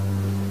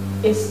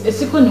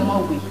 It's equal no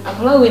more way.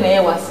 Akola we na ye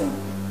wasin.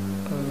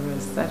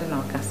 Rose, I don't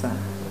know kasa.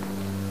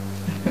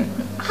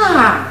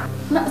 Ah,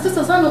 na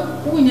sister sa no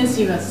we nya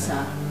serious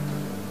sa.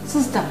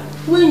 Sister,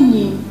 when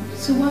you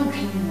so what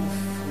dream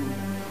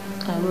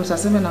of? Rose, I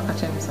say me na ka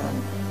chen sa.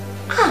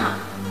 Ah.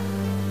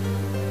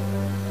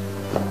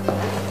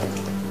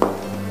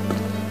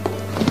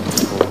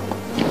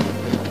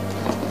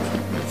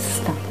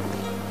 Sister.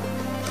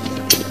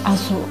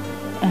 Also,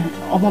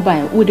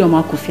 omobai, wo de o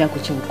ma kofi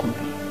akoche wo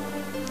kombe.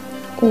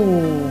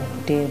 Oh,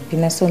 the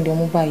binason de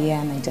omobai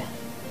ya naja.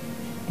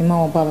 Ima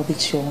wo baba bi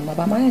chi o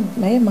baba ma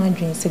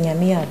adwen se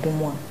nyame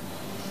adomo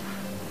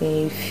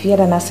a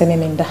fiera na se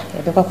memenda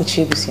e beba ko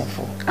chi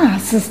ebusiafo. Ah,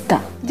 sister,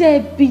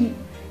 Debbie.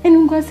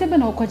 enu kwa sebe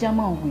na okoja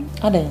ma ohun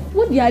ade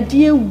wo di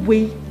ade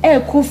we e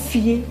ko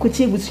fie ko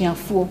tie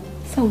busuafo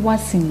sa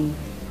wasini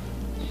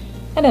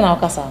ade na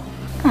okasa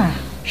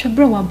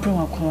hwebre wa bro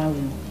akwala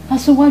we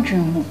aso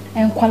wadwen ho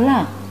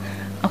enkwala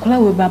akwala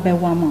we baba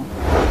wa ma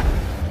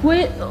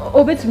we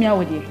obetumi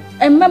awode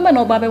emmembe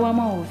na baba wa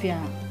ma wo fia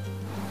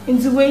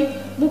nti we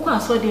buko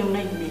aso dem na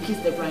you kiss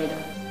the bride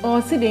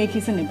or see the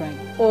kissing the bride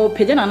or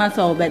pejana na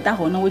sa obeta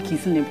ho na we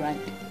kissing the bride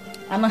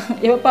ana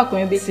ye papa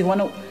ko be si ho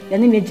na ya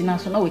ne gina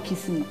so na we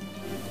kissing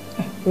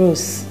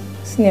Rose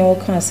sine wo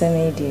kan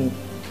asem dey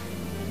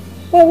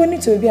wa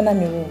woni to obi na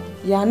me wo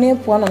ya na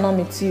epo na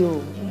me ti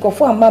o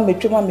nkofo amba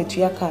metwema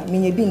metua ka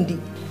menye bi ndi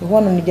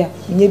ho no ndia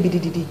menye bi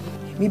dididi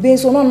mi be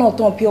so no no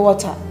ton pure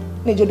water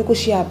na jodi ko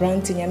share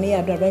brand nyame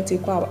ya do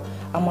brand ko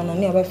amana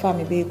ne abefa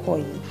me be ko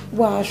yi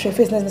wa hwe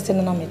face na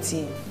na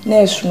meti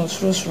na esunu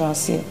suru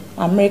ase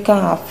American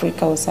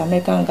Africa or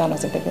American Ghana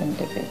se depend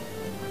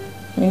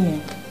mimi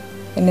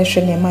ene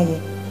hwe ne maye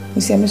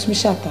nsi amesu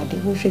shata de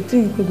wo hwe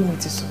tiri ko bi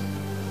meti so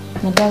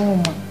na dawo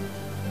ma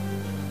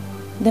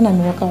dena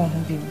me waka wo ho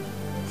bi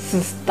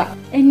sister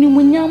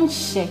enimunyam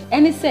hye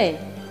eni say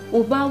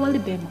oba wale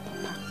be ma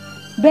papa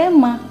be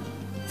ma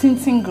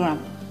tintin gram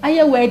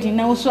aye wedding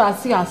na wo so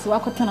ase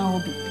wakotana ho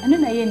bi ene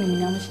na ye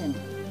enimunyam hye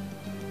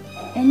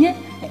enye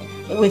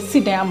we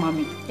sit there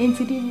mami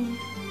enti di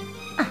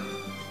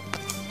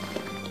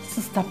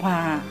sister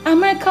pa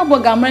America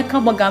boga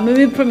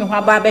me pro me ho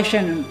aba be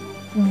hwe no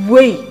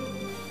wey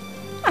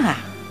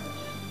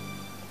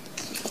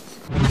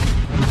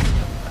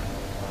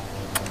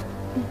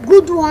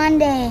good one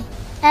there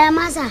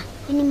masa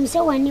ni mse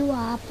wani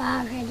wa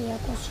pa ready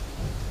yakoso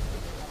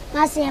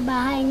masa ya ba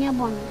ha nya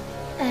bon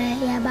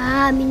ya ba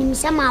ha mi ni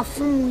mse ma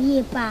fun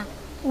yi pa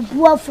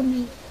obu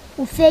afumi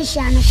o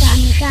fashion na ka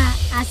mi sha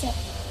ase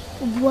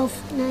obu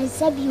na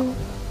sabio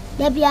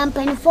da bi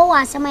ampani fo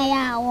wa sama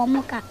ya wo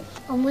muka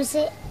o mo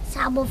se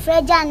sabo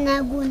freja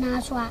na gu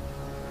na so a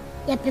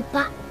ya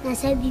pepa na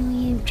sabio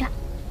yi ntwa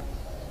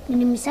mi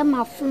ni mse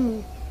ma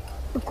fun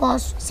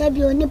because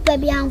sabio ni pa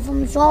bi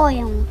anfum so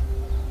yen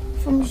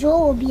from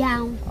so obi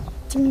an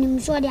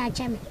timnim so de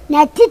achame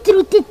na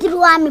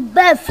titru am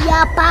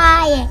bafia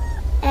paaye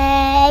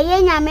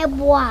ye nyame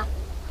boa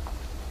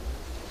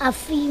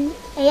afi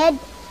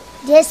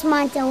this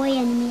month away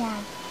and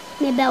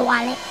me be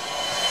wale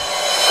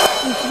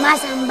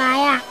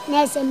masambaya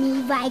na se mi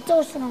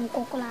invite from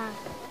kokola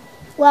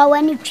wa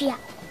wani twa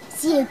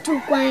si etu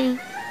kwan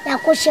ya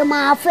kohye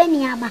ma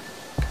afani aba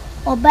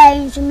oba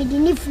nso me di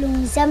ni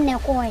influence am na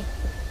koy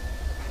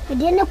me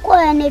di ne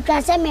koy na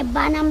twa se me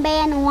ba na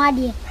mbe no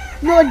wade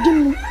no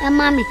dim e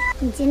mame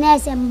nti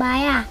se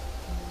mbaya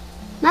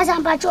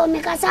masamba cho me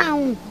kasa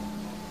hu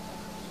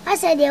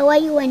asa de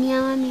wayi wani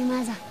ama me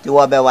masa ti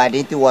wo be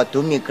wade ti wo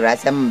to mi kra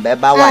se mbe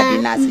ba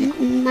wade na se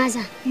masa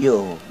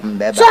yo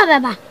mbe ba so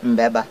beba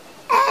mbe ba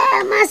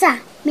masa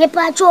me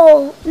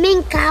pacho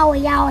minka o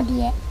ya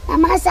ode na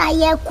masa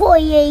ye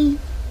koye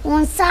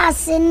on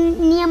sase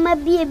niema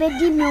bi be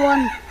di mi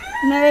won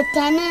me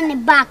return ne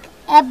back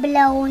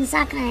ebla on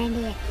sakan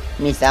de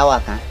mi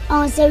sawaka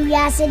on se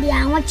wiase de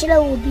awon kire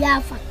obi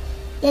afa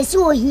yesi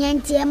ohia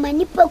ntie ma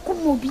nipa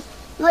kumobi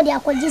no de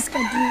akogiska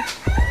di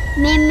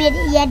me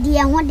ye de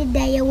ho de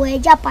da ye we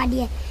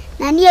japade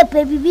na ne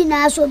epe bibi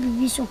na aso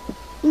bibi so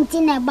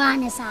nti na ba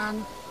ne sa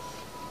no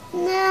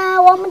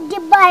na wo de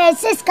ba ye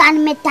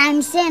siskan me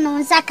time say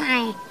no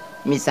sakan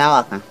mi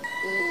sawaka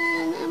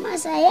na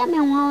masa ye me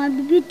ho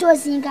bibi to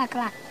sin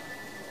kakra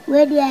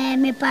we de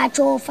me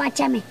pacho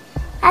facha me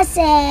I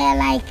say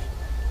like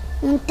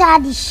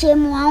untadi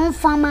shemu a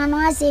fama no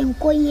ase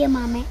nkoye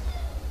mame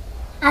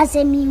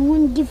ase mi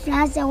un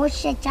difference o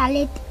she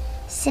chalet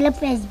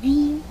slippers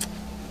bi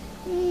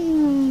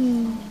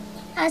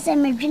ase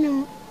me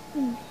dwene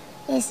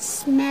is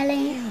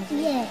smelling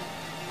yeah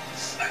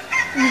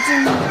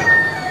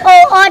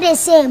oh all the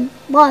same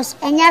boss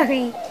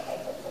enyare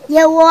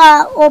ye wo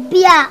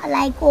obia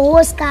like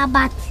Oscar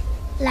bat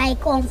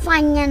like on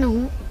fanya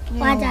no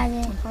what are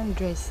they fan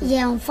dress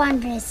yeah on fan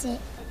dress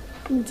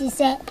nti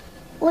se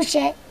o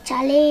she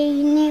chale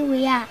ni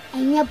we a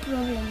enya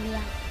problem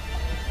ya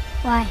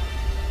why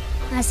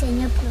as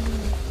enya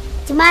problem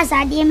ti ma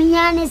sa de mi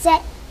nya ne se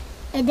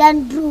e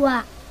dan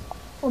druwa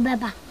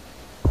obeba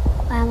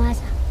ba ma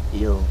sa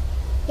yo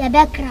ya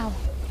be kraw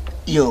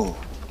yo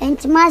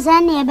enti ma sa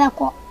ne e be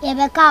ko e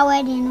be ka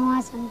wedding no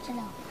asam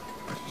chila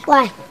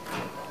why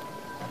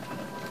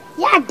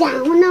ya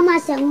da una ma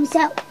sa un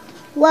se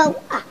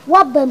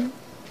wa bam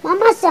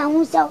mama sa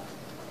un se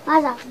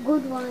that's a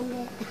good one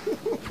there.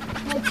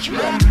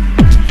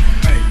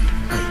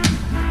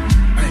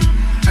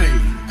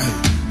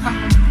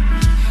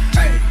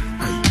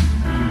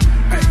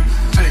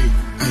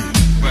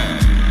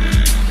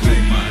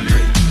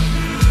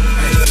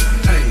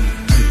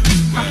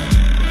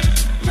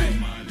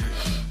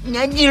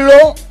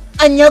 Nyajiro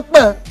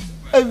anyakpa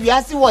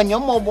ewiasi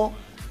wonyomobo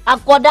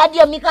akoda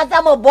dia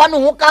mikata mo bonu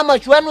hu ka ma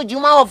hwanu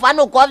juma ofa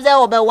no kobze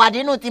obe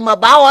wade no ti ma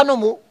ba wono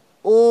mo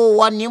o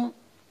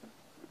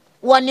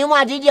wonim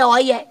adidi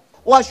oye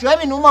wo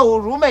hwami no ma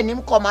oru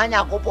manim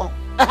komanya kopon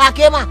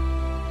akema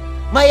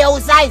My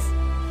size.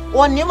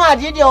 On Nima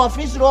did your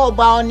office row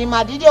bound,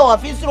 Nima did your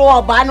office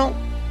row bano,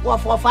 or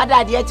for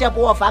father dear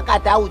chapel of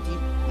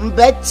Akatauti.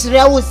 Bet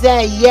will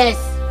say yes.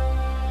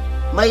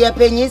 My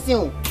opinion is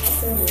you.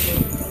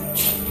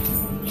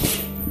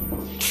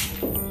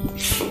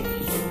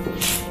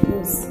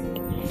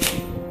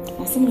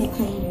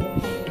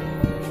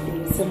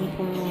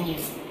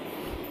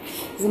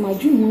 My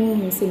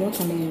dream is not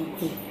coming.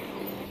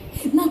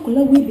 Now,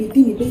 we be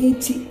dinny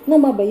baby, no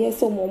matter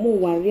yes or more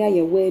warrior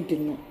your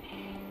wedding.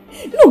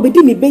 No, but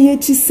me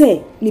baby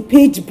say, ni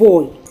page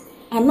boy,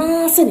 and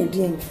I send it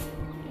in.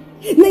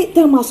 Late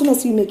time as soon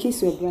as you make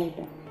kiss your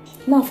bride.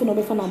 Now for no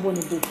be fun and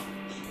bonny book.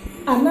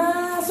 And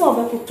I saw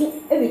that for two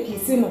every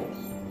kiss, and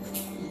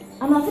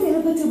I think a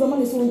little bit of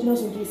money so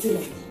generous with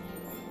this.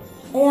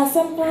 I have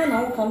some plan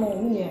I can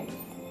know me.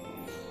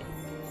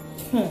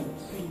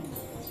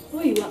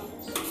 Oh, you are.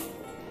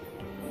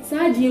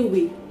 Sad year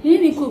way,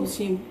 any cobs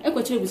him,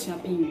 echo cherries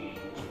champagne.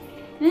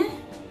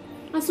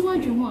 I saw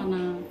you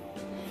one.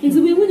 It's a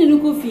way when you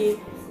look coffee.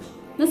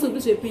 That's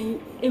what you pay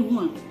a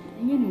one.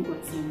 And you know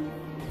what's in.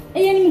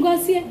 And you go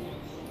see,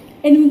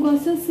 and you go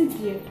so sit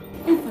here.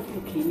 And what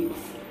you came.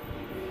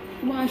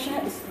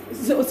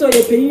 So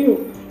you pay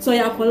you. So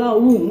you call our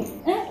womb.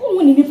 And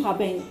when you need her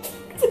bank.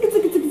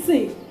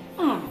 Say,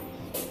 ah,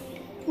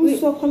 we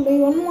saw Conde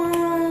on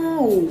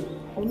wow.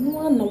 On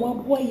one, no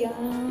boy,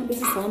 this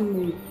is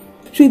family.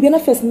 She be na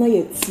first no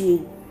yet see.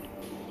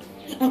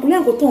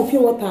 Akuna go ton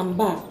pure water and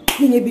bar,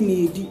 me be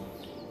needy.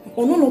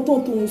 Ono no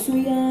ton to nsu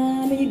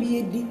ya me be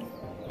edi.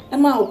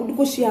 Ama okudu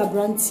go share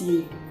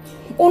brantie.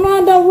 Ono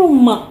ada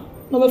room ma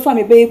no be fa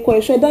me be ko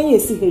ehwe dan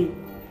yesi he.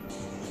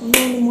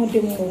 Ono ni mo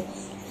dem mo.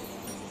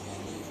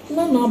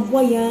 Na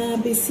boy ya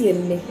be si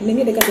enne. Ne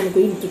me de ka go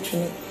yin to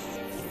twene.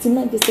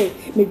 Tina de say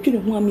me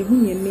twene ho a me hu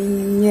nye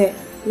menye.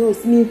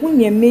 Rose me hu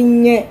nye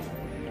menye.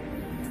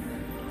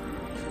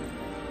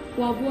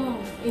 Wabwa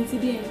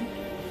intidien.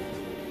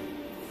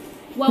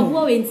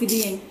 Wabwa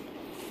intidien.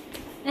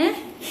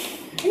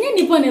 Enye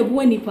nipa na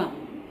ebu nipa.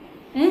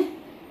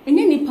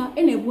 Enye nipa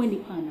na ebu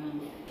nipa na.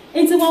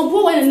 Enti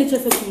wabwa wa na ne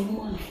chese ku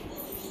homa.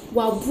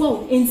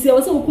 Wabwa enti e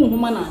wo se ku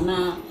homa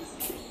na.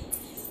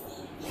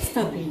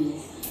 Stabili.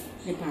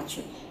 Ne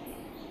patro.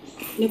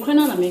 Ne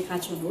kwana na me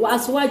catch no. Wa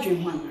so wadwe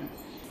ho ana.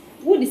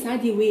 Wo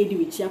decide we di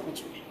wichi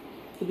akwache.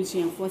 Obisu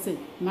yan force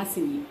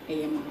massively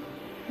eyema.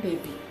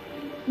 Baby.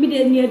 Me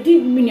de near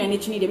deep minion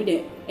chini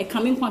de a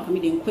coming point me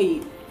de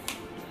enquay.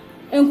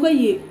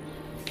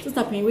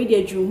 Sister Pen we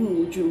de drew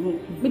who.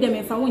 Me de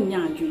me found one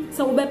yard dream.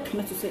 So we bet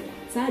to say,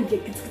 Sag.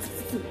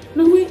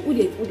 No, we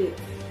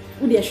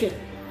would a share.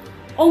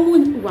 Oh,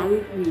 won't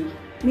worry me.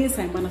 Me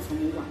sign banners from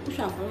you. Push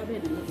out for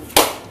bed.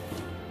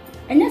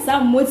 And yes,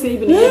 I'm more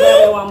saving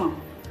a woman.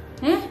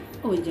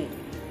 Oh, Jay.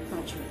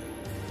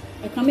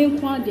 A coming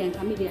point and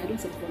committee, I don't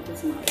support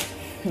this man.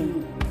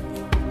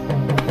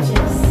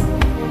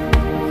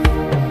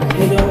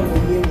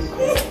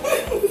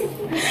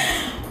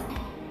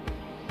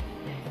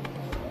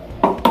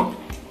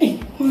 Hey,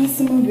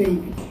 consumer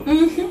baby.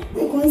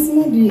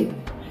 Consumer dear.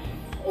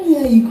 Oh,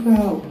 yeah, you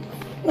crowd.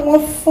 No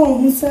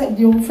phone who said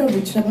your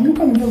favorite. I'm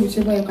coming over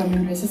whichever you come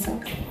and dress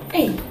up.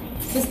 Hey,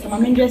 sister,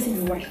 I'm dressing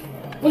you right.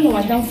 When you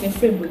are down for your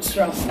favorite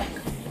stress.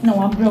 No,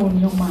 I'm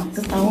brown, no man.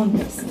 Sister, I want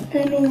this.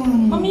 Hello,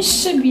 Mommy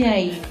should be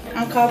a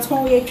can't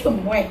tell you to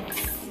work.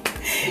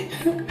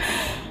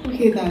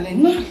 Okay,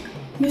 darling. No,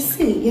 you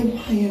see,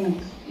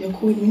 you're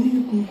calling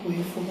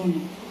me for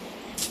one.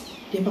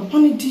 The papa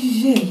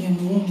DJ, you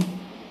know.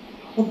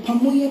 O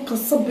pamoya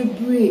kasabe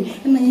bre,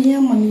 and I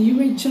am an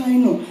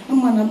Eurigino, a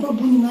man about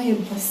Bunaya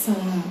Bassa.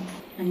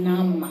 And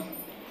Nama.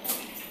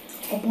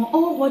 Upon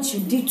all what you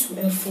did to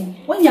a fool,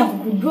 when you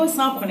could grow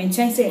some and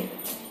chance it,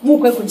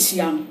 Moka could see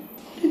him.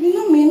 Did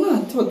not mean I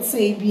thought,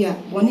 say, be a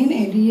one in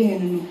a year,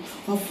 no,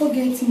 or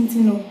forgetting to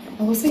know.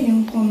 I was a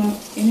young corner,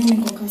 and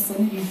then I could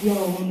with your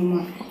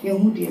own, your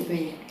moody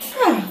bay.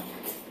 Ah,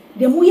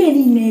 the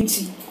Moyani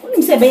Nachi.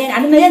 Couldn't say,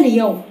 I don't know any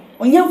yo,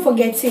 when you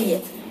forget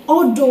it.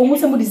 Although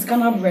somebody's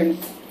gonna bring.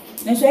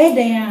 And so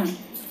they are.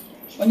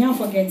 When you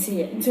forget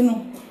it, you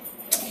know.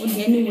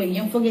 Anyway,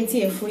 you forget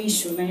it for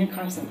issue, and your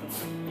cousin.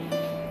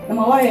 I'm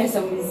a warrior,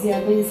 some is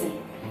here, busy.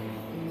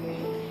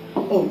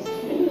 Oh,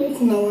 it's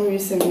no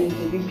worries, and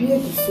be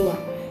able to sew.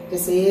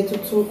 There's a year to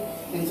talk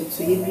and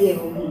to be a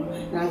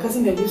home. Now,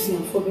 cousin, they're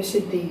using for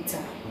data.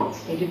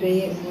 A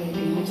debate,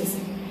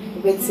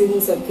 but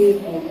things are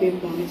paper,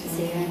 which is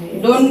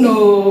a don't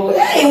know.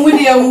 Hey,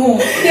 William,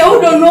 they all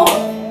don't know.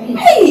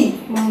 Hey,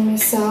 Mamma,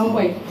 so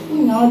wait.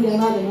 Now they're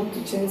not enough to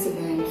change the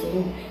game. So,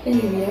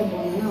 anyway,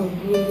 now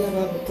we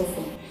have a tough.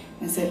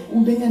 I said,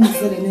 Ubing and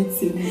said, and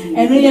it's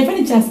and when you're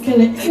very just kill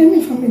it. Let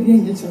me family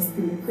and just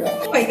kill it.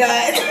 Oh my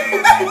god.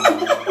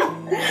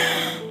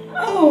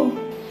 Oh.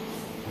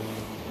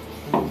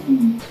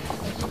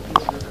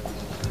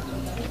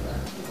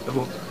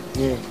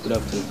 Yeah. Good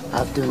afternoon.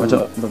 Afternoon. What's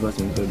up, Baba?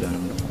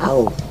 How?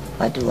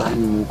 What do I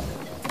know?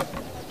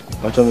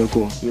 What's up,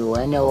 you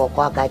want to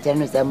walk at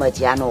any so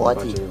much, I know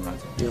what you.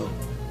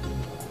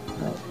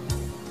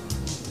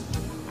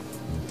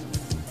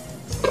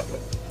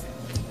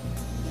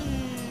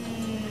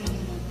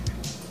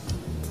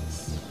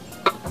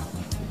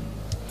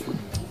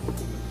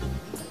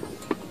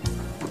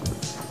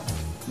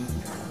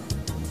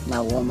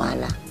 na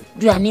womala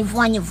duani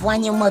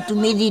fwanye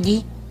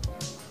matumididi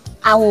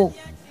awo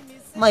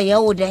ma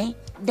yawden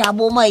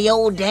dabo ma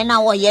yawden na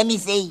wo yemi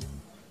sei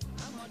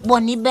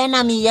boni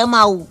bena mi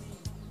yemawu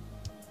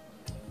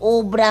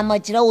o brama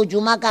chira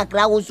ojuma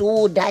kakra wo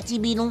so dati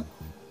binu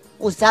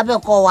o sabe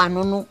ko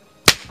wanunu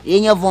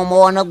yenya von mo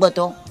wona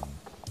gboto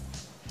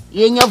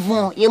yenya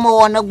von yemo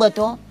wona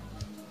gboto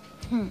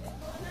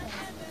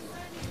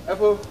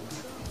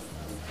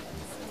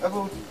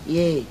Abo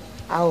ye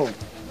awo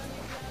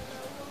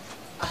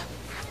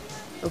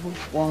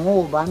won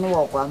ho ba no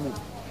wo kwa mu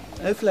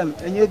Eflam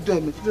enye do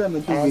me do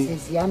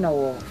sisi ana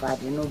wo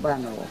fadi no ba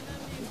no wo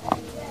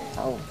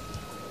awo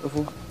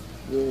Abo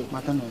ye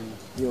mata no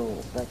yo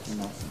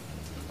batina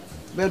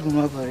bedroom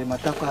avare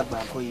mata kwa agba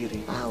akoyire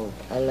awo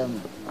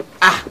alam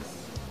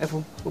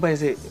Abo o ba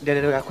se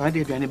de akwa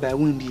de aduane ba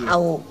wundi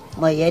awo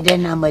ma yede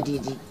na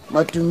madidi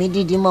matumi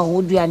didi ma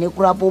hoduane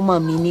kurapo ma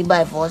mini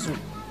by force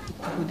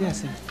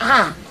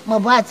ma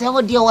ba se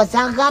wo de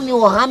wasanga mi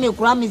wo ha mi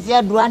kura mi se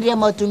aduane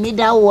matumi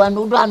da wo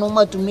anu do anu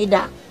matumi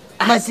da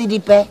masidi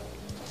pe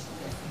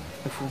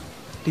Abo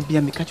de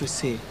bia mi kacho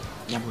se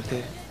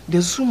yabote de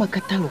zuma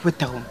katalo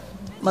peta ho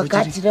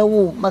makatira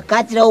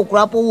wo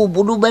kurapo wo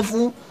budu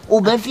befu o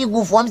befi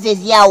gu form se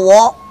ya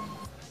wo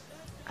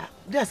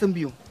de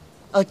asembio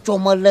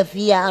Choma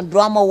lafia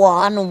drama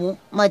wa hanumu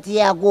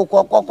matia go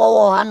kokoko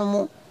wa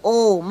hanumu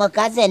oh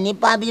makase ni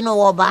pabino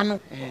wa banu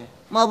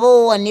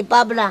mabo wa ni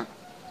pabla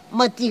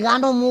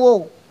matigano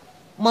mu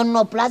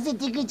mono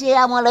plastic che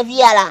ya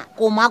malafia la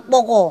ko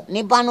makpoko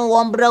ni panu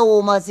wombra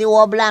wo masi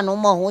wo blanu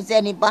mo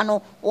huse ni panu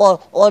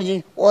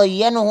o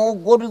yenu ho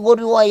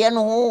gori wa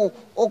yenu ho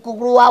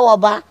okugru wa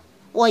ba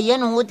o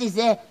yenu ho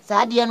tise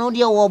sadia no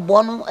dia wo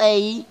bonu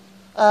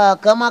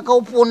kama ka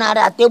upuna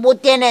da table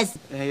tennis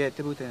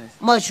table tennis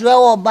mashwe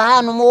wo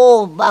ba no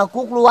mo ba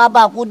kuklu wa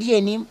ba ku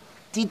die ni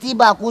titi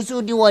ba ku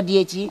su di wo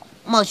die chi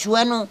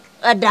mashwe no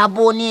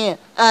dabo ni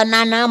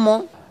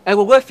nanamo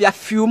gogo fia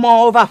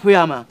fiumo over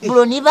huyama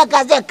bro ni ba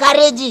kaze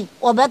courage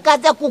o be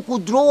kaze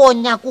kukudro wo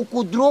nya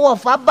kukudro wo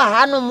fa ba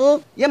hanu mu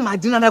ye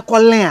madina na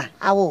kolen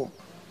awo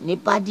ni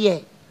pa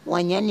die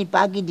wonya ni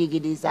pa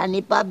gidigidi sa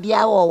ni pa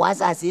bia wo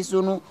wasase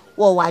so no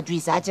wo wadwi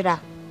sa kira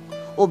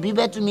obi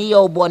betumi ye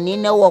oboni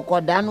ne wo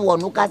kodanu wo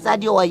nukasa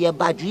de wo ye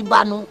badwi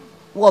banu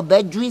wo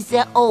bedwi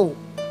se o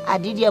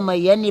adidi ma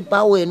ye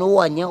nipa we no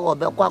wo nye wo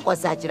be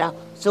kwakosa kira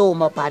so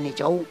mo pani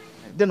chow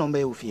de no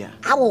be ofia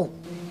awo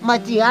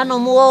mati anu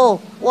mu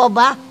wo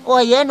ba o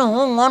ye no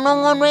hu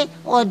ngono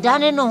o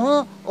dani no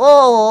hu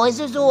o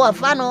esusu wo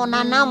fa no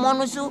nana mo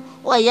no su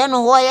o ye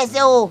no wo ye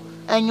se o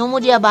enyumu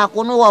dia ba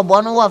ko no wo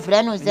bonu wo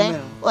frɛ no se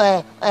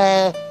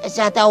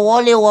shata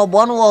wole wo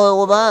bonu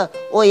wo ba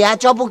o ya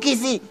chopu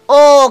kisi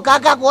o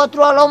kaka ko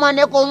trolo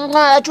mane ko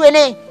nga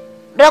chwene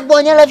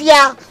ragbonye la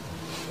fia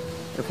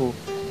efo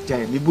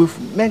jai mi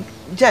bufu men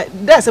jai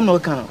da sem no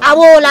kan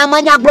awo la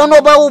manya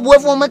grono ba wo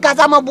bufu me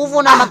kasa ma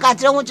bufu na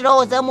makatre hu kire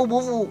o se mu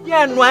bufu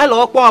ye no e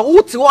lo pon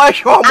uti wo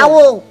hwo mo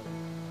awo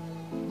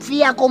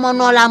fia como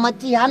no la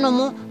mati hanu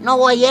mu no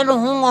wo ye no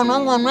hu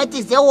ngono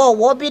ti se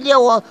wo bi de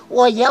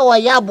wo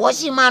ya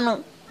boshi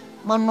manu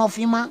mo no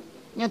fima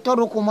nye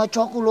toro ko mo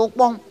chokulo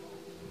pon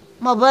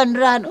mo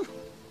bandrano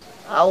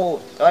awo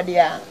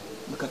todia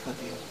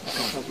makafavi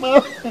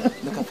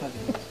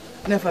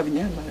na favi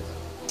nyama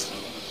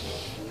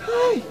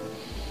ai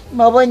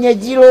mabonye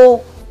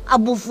jiro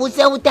abufu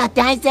se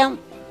utatanse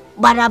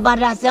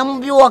barabara se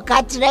mbi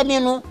wakatire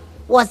minu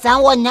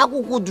wasan wonya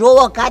kukudro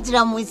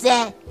wakatire mu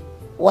se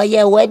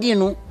woye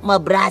wedinu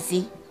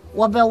mabrasi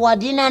wobe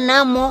wadina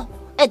namo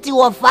eti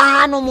wo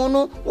fahanu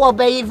munu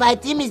wobe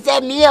invite mi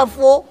se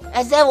miefo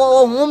ese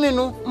wo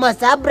huminu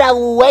masabra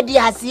wo wedi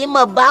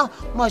asima ba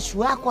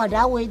mashwa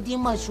kwada wedi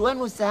mashwa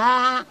no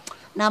sa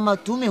na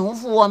matumi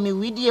hufu wa mi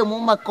widie mu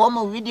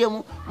makoma widie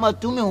mu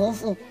matumi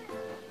hufu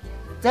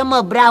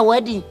tema bra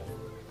wedi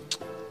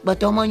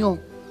batomanyo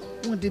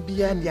wonde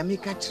bia bia mi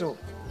ka kiro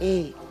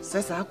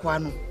sesa akwa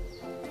no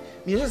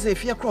mi se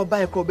fia kro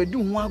ba kro be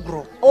du hu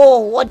agro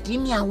wodi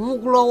mi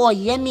ahugro wo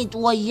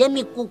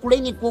yemi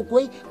kukuleni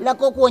kokoi la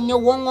koko nye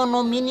wongo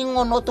no mini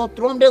ngono to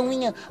trombe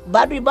winya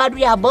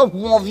badri aba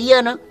hu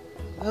oviana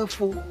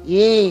afo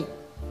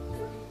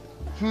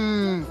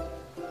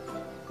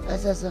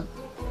asa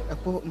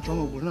akpo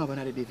nchomo bulu na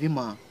bana de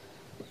vima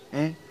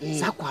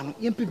sakwa no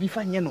yempe bi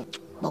fa nye no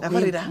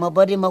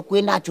mabodi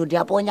makwenda chodi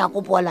aponya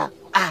kupola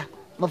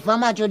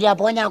mafama chodi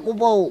aponya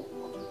kupo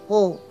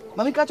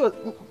mami kacho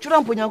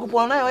chura mponya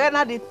kupola na yo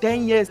na de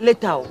 10 years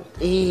later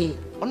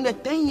on the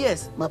 10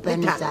 years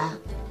mapenisa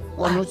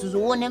wono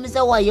suzu wone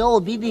misa wa yo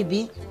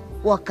bibibi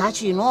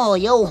wakachi no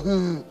yo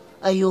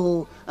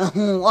ayo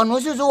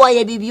ono suzu wa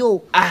ye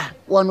bibio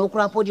wono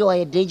kura podi wa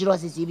ye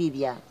dangerous si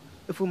bibia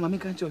efu mami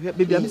kacho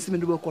bibia mi sime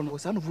ndo ko no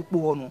sa no fukpo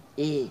ho no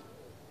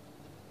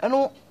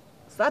eno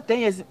sa 10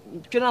 years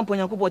chura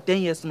mponya kupo 10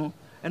 years no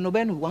eno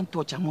be no one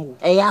touch amawo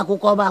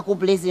akukọ ba ku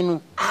place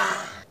no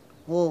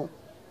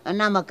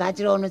ana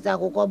makachira ono sa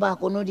akukọ ba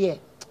ko no die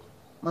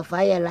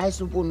mafaya la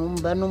supu no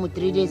mba no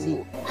 3 days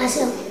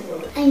asa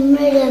I'm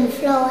ready and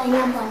flower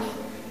nya bone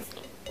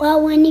wa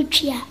wani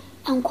twa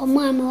and come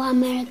on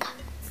America.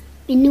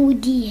 Me new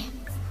dear.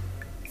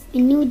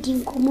 Me new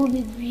din komo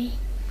bebre.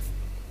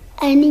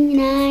 Ani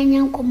nyina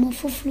nya komo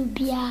fufulu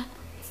bia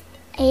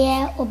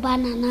eye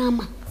obana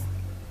nama.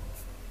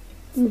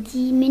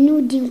 Nti me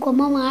new din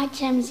komo ma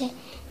acham se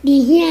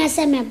di hia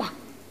se meba.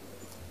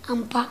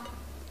 Ampa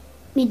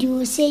me di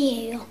o se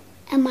ye yo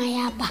e ma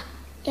ya ba.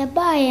 Ya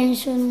ba ye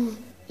nso no.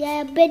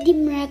 Ya bedi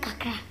mra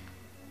kakra.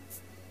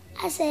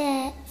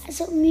 Ase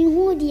mi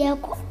hu di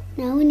akọ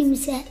na unim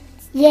se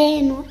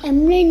ye no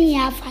emre ni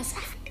ya fasa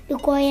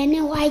because ye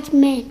ne white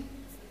man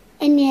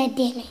ene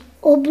edele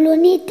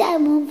obloni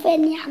time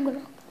mfeni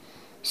agro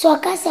so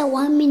ka se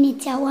 1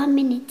 minute ya 1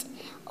 minute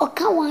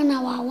oka 1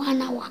 hour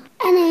 1 hour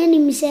ana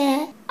unim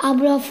se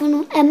abrofo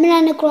no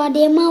emre ne kro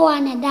de ma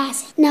wa na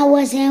das na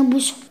was en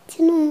buso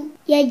tinu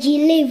ya ji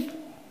live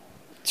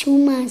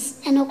 2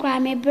 months and okra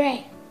me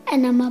bre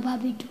and am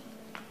ababidu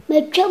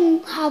me twam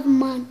half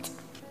month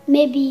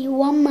maybe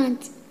 1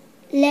 month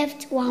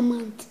left 1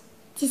 month.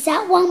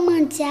 Tisa 1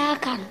 month ya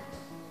kan.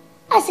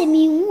 Ase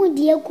mi hu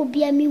die ko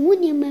bia mi hu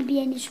ne ma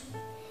bia ni so.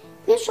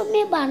 Me so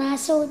me ba na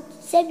so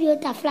se bi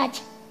ota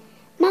flash.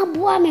 Ma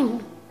boa me ho.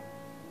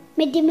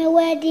 Me di me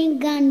wedding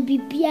gown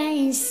bibia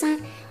ensa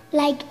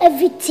like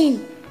everything.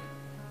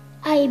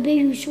 I be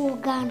you so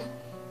Ghana.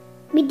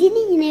 Me di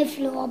ni nyina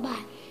flo oba.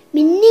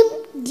 Me nim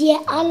die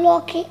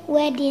aloke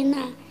wedding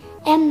na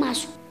emma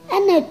so.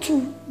 Ana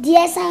tu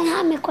die san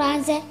ha me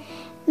kranze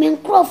me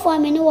nkrofo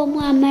me ne wo mu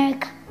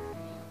America.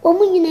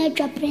 Omu nyina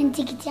atwa print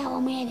ticket a wo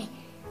mere.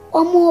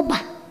 Omu ba.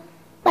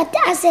 But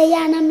ase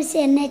ya na me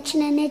se na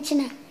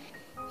china.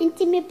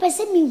 Nti me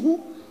pese me hu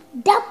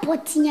that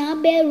pot nya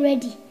be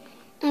ready.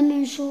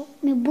 Amen so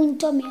me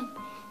bunto me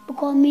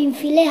because me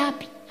feel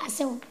happy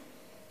ase wo.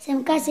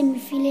 Sem ka se me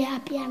feel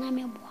happy ana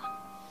me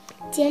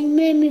boa. Ti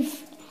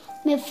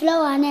me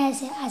flower na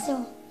ase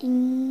wo.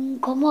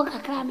 Komo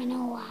kakra me na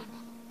wa.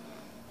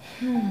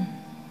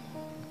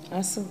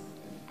 Aso.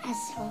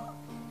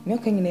 Me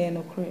kan nyina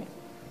no kure.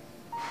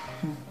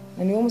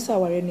 Na me omusa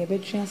ware ne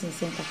betwa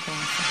sensen kakra.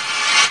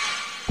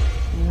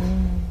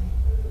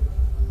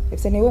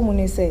 If ne wo mu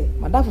ne say,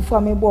 madafofo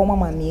a me bo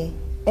mama me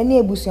ene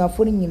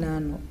ebusuafo ni nyina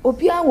no.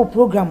 Obi a wo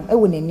program e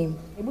wo nanim.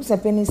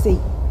 Ebusape ne say,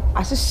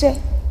 ahehye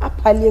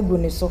apale egu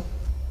ne so.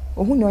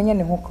 Ohu ne onye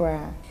ne ho kra.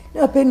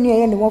 Na openu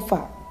ye ne wo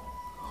fa.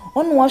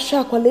 Onu wa hwa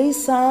akwale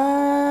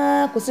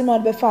isa kosi na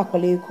be fa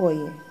akwale ko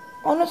ye.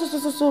 Ono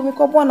so me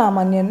ko bo na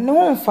amane ne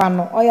ho mfa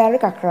no oyare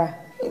kakra.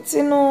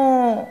 Nti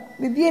no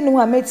bibie ne ho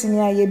ametimi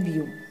aye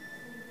bio.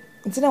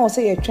 Nti na wo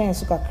se ye twen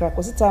so kakra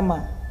kosi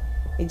tama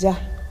eja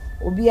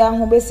obi a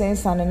ho be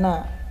sensan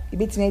na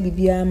ibetimi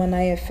bibia ma na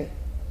ye fe.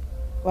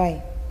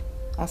 Why?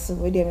 Aso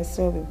we dey me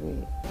so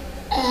bibie.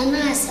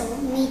 Na so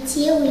me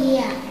tie wi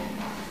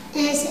a.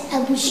 Ese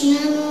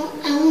abusua no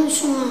ahun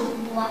so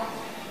aboa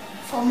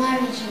for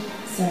marriage.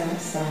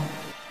 Sa.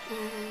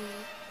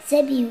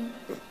 Sebiu.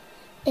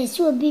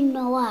 Esi obi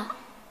no wa.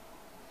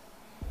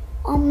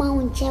 Oma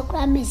unche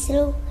kwa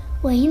mesro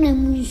wa hina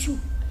munsu.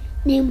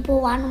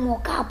 Nempo wanu mo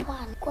kapo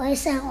an. Ko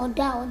esa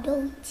oda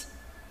nti.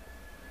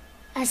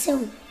 Ase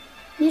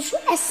misu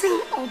esa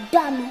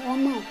oda no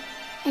ono.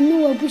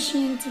 Eni wa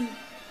bushinti.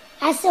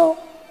 Ase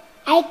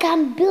I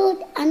can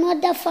build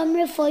another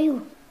family for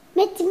you.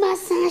 Metima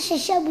san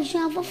shesha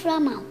bushan for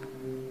flama.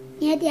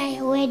 Near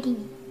the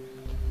wedding.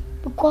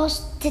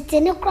 Because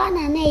tetene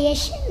krana na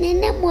yesh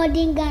nene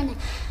modern Ghana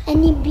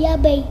ani bia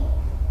bay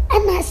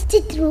ana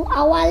stitru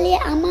awale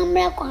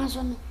amamre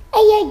kwanso no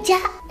eyeja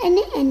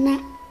ene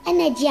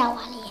energy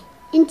awale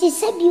nti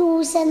sebi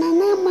wo se na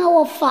na ma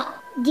wo fa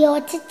de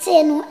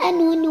otete no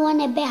anu ni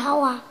wona be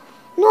hawa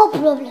no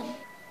problem.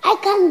 I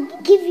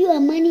can give you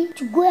a money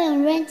to go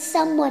and rent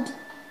somebody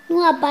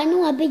no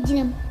abanu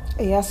abegina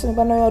Aso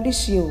ba no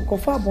yodishie o ko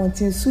fa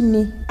bontin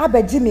suni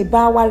abeji me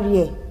ba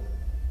ware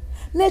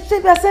na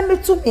se bia se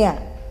metumi a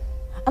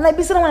ana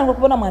bi se na wan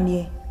ko na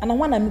mane ana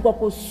wan na mi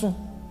ko su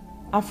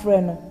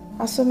afre no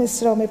aso me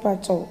sra me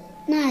pato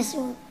na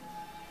so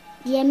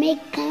the me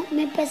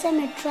person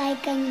me try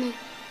can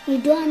you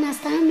don't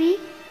understand me.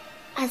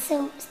 I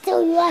said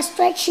still you are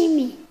stretching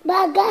me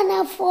but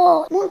Ghana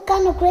for mon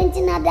kan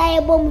krentina da e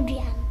bom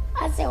dua.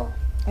 I said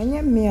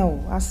anya me o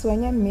aso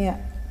anya me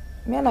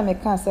na me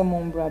kan se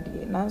mon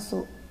brade na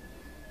so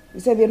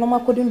you say be no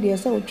makodun de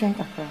se o twen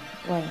kakra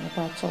why me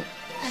pato.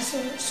 I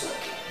said so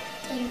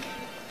thank you.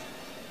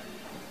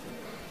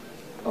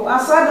 Oh,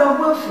 aso da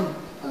obofu.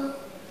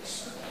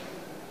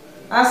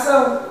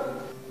 Aso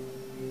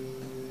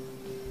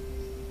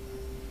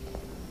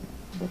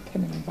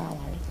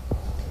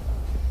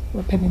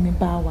Wapeme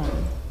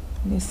bawari.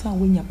 Nesa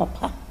wenya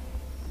papa.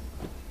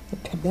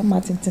 Wapebe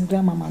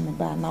matintindra mama me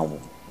ba na wo.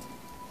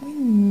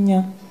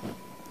 Wenya.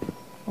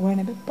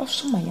 Wana be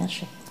paso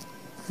mayashe.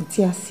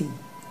 Nti asi.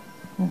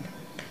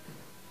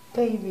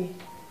 Baby,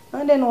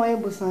 and then why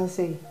busan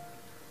say?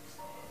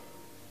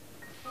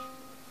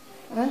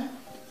 Huh?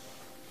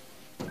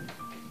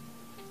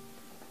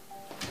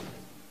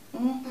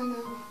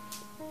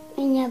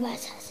 Enya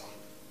basase.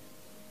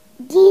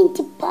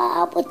 Dinti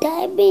pa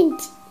apotai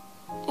binti.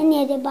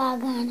 Enya de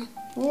bagana.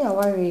 Yeah,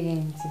 worry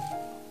ain't.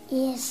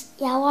 Yes,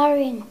 you're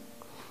worrying.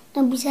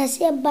 Na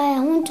busase ba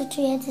ho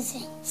toto ye te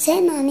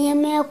se na ne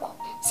emeko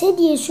se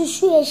die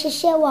susu e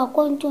hehye wa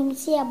kontom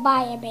se e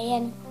ba ye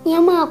beye no ne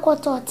ma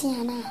akoto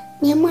tiana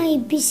ne ma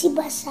ibisi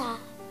basa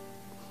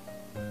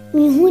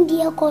mi hu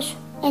die koso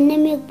ene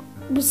me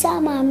busa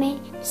mame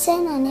se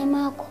na ne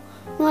mako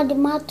no de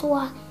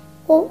matoa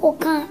o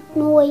kan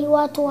no yi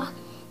watoa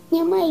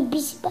ne ma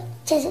ibisi ba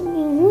chese mi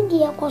hu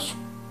die koso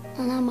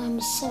na ma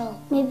mi se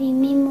maybe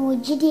mi mo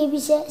jidie bi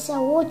se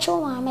wo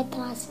cho ma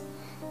metras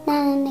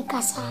na ne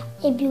kasa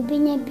ebi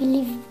obinya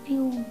believe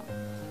you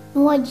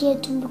no waje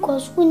to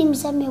because when him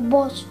say me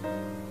boss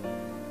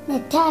the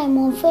time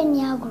on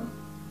feni agro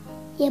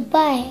ye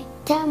buy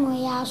time o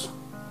yaso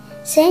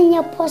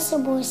senya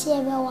possible see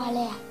ebe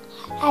wale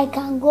I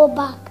can go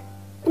back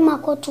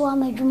makoto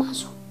amadwuma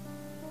so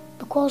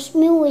because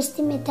me waste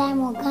me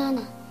time o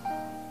Ghana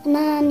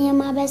na ne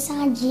ma be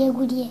san je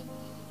gudie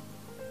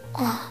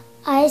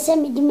I say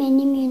me di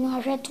mani me no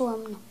ahweto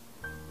am no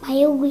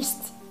my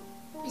waste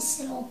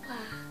Misilopa.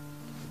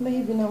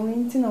 Baby, now we're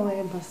into our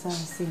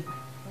basasi.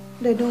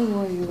 They don't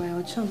worry, I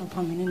will channel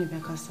upon me in the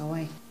back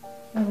away.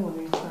 No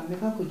worry,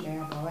 if I could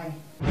drive away.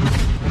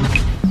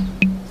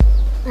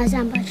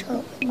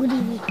 Masambacho, good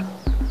evening.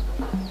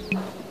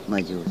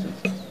 My Joseph.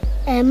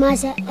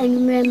 Massa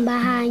and remember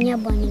Hanya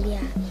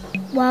Bonibia.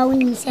 Wow,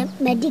 when said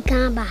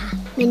medical baha,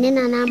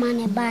 Menena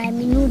Naman by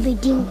me no be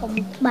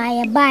dinkum by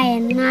a buy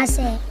and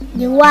Nasa,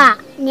 the wa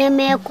near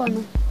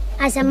Mekono,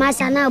 as a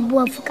Masana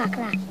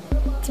Buafukakra.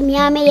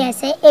 Timiame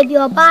say if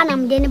your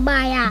banam didn't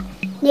buy a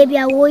maybe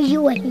I would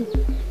you in.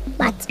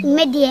 But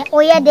media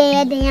oya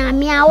de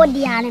me out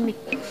the enemy.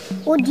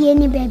 Would the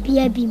any baby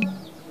a beam?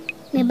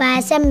 Me buy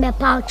some me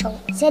poucho,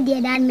 said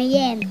the dan me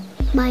yen,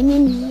 my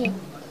name.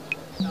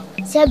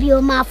 Said you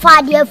my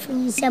father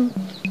from some.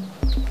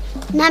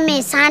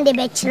 Name Sandy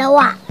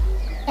Bachelor,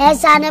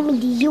 as I am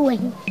the you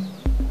in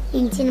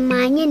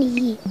my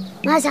ye.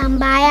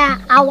 Masambaya,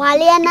 our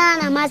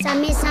Lena, and Massa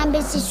Miss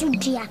Ambassi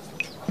Sudria.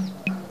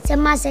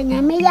 Masa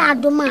nyame ya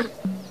adoma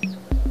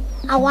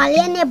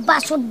awale ne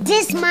baso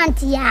this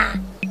month ya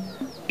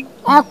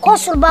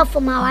akosoba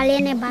from awale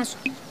ne baso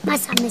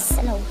masa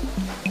meselo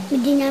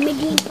midinya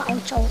medi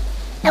paucho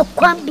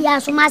ekwam bia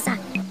so masa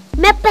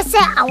mepese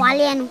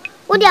awale no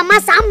wodi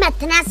masa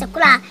ametena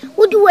sekura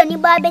wodi wani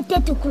ba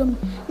betetu krum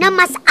na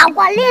masa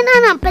awale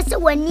na mpese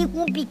wani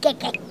hu bi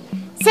keke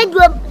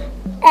seduo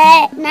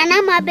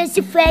nana ma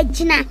besi fa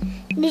gina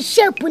ni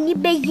shape ni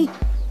beyi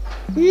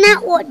na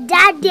o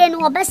daddy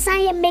no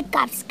obesan ye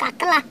makeups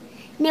kakla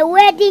ne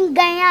wedding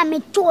ganya me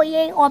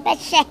toye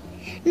obehye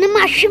na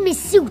ma hwe me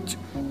suit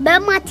ba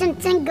ma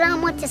 10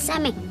 gram to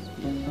same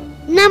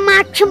na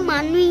ma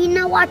twema nu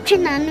na wa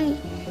twena nu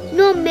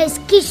no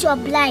meskish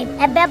of life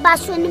ebeba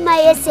so ni ma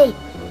yese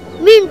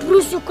min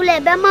drusu kula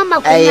ebe mama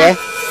kuna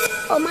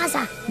o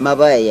masa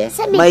maba ye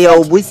ma ya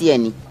obusi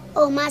ani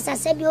o masa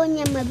se bi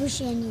onye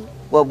mabushi ani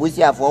wo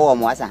busi afo wo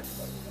mo asa.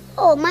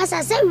 Oh,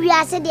 Massa, say we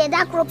are said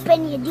that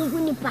penny, you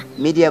hunipa.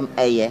 Medium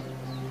aye.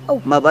 Oh,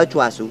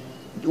 Mabatwasu.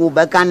 You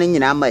bacan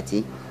in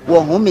Amati.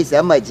 Wo home is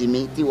a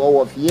Jimmy, to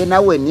of ye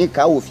now when you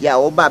cow of ya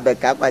or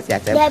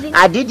Babeka.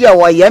 I did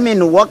your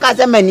Yemen walk as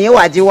a many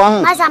what you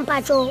want. Masam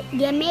Pacho,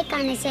 the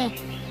American say,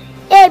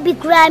 eh, be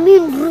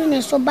cramming brune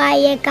so by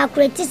a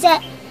calculator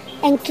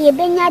and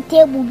keeping a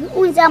table,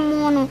 unza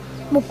mono,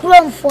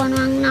 Mukron for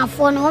no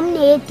for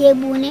no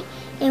table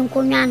in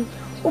Conan.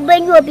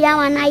 Uben you be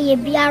na ye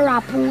bia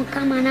rapun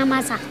kama na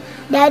masa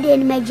daddy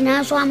ni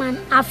magina so aman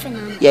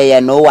afena ye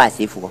no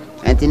wasifo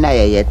enti na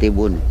ye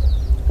table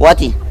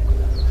wati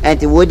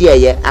enti wodi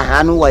ye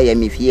ahanu wo ye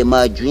mefie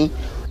ma adwin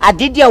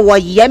adede wo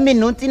ye me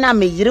no ntina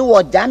me yire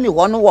wo da me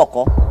ho no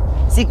woko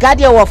sika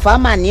de wo fa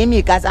ma ne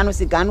mi kasa no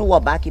sika no wo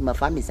baki ma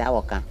fa mi sa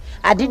wo kan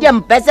adede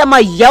mpese ma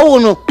yawo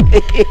no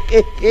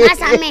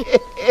masa me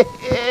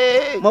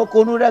mo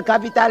konu re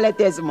capital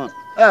letters mo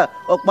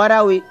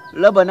okpara we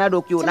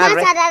lobonado ki una re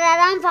masa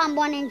dada from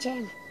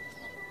bonenchem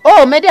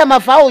oh me dia ma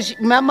fa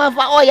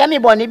o ya mi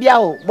bone bia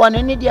o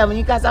bone ni dia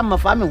mi kasa ma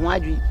fa me ho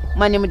adwi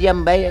mane me dia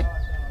mbaye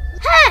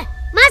he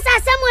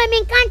masa samu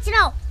mi kan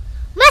kiro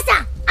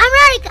masa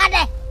America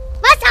de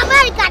masa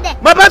America de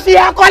ma ba fi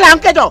akola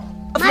nkejo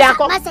fi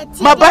akọ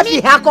ma ba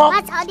fi akọ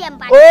masa o dia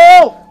mba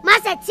oh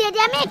masa tie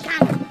dia me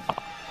kan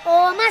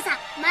oh masa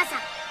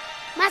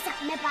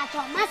me pato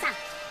masa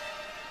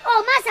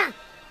oh masa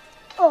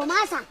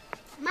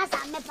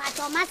me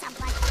pato masa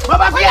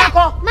Baba fi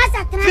akọ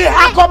masa fi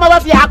akọ ma ba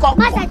fi akọ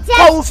masa tie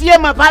ko ufie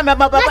ma ba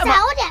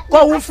ko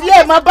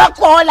ufie ma ba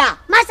ko la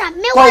masa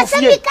me wa se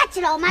bi ka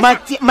kiro ma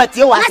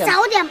tie wa masa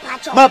o de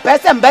mpacho ma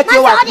pese mbete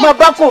wa ma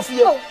ba ko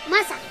ufie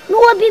masa no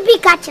wo bibi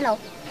ka kiro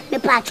me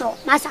pacho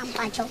masa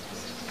mpacho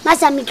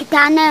masa mi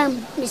kitana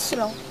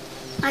misro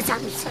masa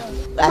misro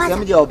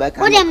asem je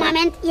obeka o de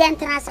moment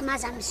yentra se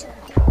masa misro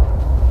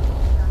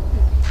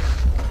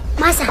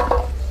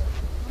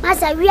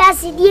Masa we are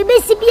see the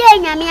best be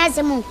nyame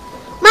asemu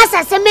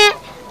masa se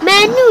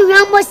me nu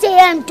nwamo se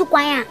ye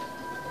ntukwan a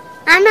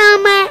ana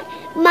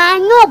ma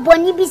nyo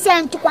boni bi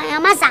se ntukwan a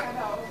masa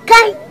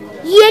kan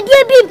ye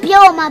die bi pia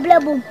o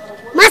mablabum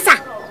masa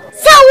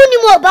Say woni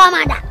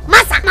Obama da.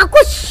 Masa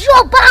mako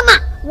show Obama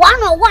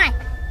 101.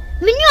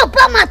 Me ni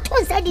Obama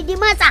ton say di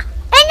masa.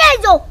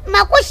 Enyezo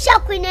mako share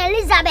Queen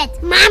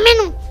Elizabeth. Mame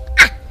no.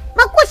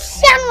 Mako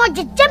share no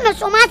jeje me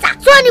so masa.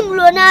 So ni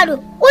Ronaldo,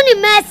 uni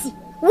Messi.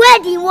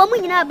 Wedding wo mu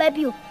nyina ba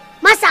bio.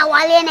 Masa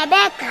wale na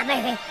be ka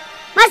be.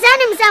 Masa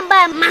ni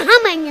msamba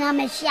mahama nyina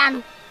me hia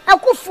no.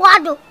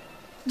 Akufuado.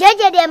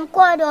 Jeje dem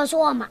kodo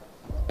so oma.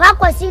 Ba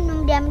kwasi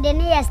num dem de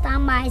ne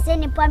yestamba ise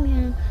ni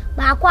paminu.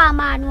 Ba kwa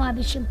ama no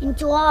abishim.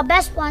 Nti wo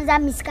best sponsor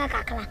misika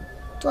kakla.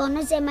 To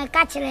no se me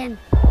ka kire no.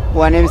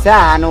 Wonem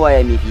sa no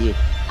wa mi fie.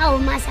 Awo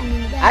masa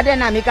mi de. Ade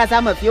na mi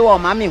kasa ma fie wo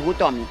ma mi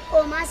huto mi.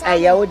 O masa.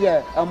 Aya wo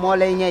de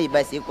amole nya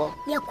ibasi ko.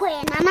 Ye ko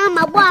na na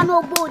ma bo ana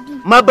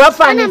obodi. Ma ba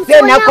fa ni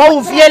se na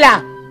ko fie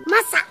la.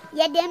 Masa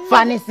ye dem.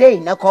 Fa ni se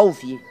na ko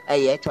fie.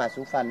 Aya to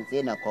aso fa ni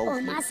se na ko fie.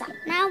 O masa.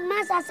 Na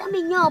masa sa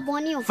mi nya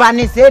oboni o. Fa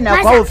ni se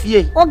na ko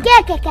fie. O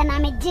ge keke na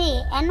me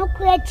je eno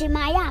kura chi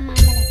ma ya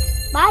amamele.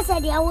 Ba sa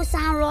de awo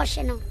san rush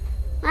no.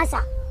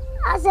 Masa.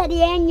 Asa de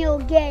enyo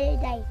ge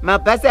dai. Ma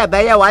pese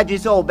ba ya waju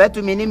so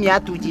obetu mi ni mi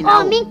atuji na.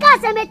 O min ka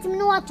se metim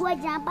no watu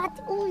aja but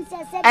un se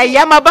se.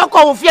 Aya ma ba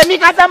ko fie mi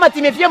ka sa ma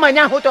ti me fie ma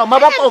nya hoto ma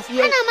ba ko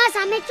fie. Ana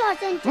masa me cho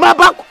sent. Ma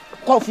ba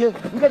ko fie.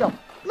 Ngedo.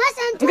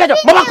 Masa ntu. Ngedo.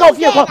 Ma ba ko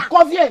fie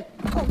ko fie.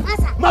 O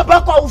masa. Ma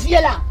ba ko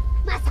fie la.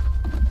 Masa.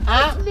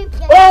 Ah.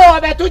 Oh,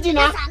 obetu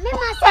jina. Masa me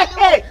masa.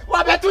 Hey,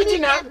 obetu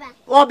jina.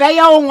 Obe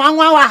ya onwa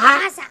wa ha.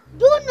 Masa.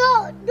 Do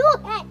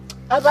it.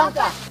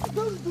 Abanka.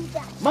 Don't do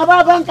that. Ma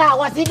ba banka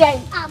wasi dai.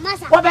 Ah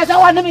masa. Obe sa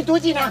wa ni mi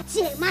tuji na.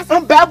 Masa.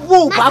 Mbe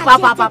bu pa.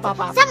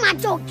 Sama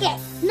joke.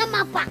 Na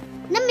mapa.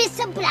 Na me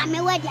simpla me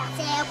wedi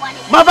ase e bone.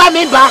 Ma ba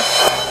mi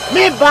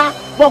ba.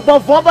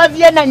 Gbogbo ba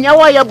vie na nya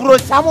wa ya bro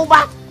samu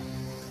ba.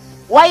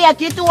 Wa ya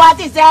kitu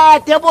wati se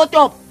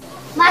tabletop.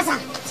 Masa.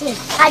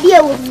 Adi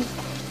e wo mi.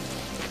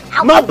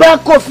 Ma ba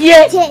ko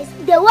fie.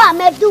 The wa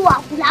me do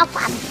wa kula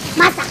fa.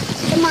 Masa.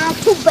 Ma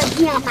tu ba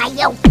dia ma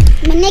yew.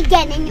 Me ne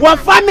gene ni. Wa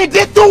fami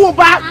de tu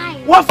ba.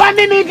 Wa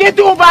fami mi de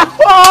tu ba.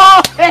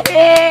 Oh.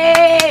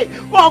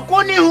 Wa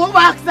ko ni hu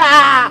ba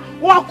sa.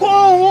 Wa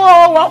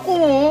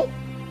ko.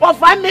 Wa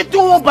fami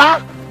tu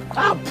ba.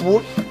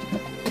 Apu.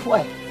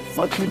 Foi.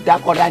 Mo tu da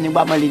ko da ni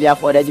ba ma lilia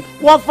for daji.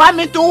 Wa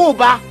fami tu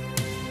ba.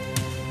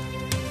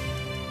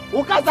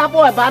 Wo ka sa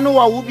bo e ba no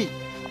wa ubi.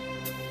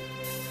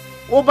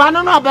 O ba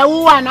no be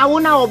wu wa na wo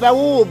na o be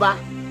wu ba.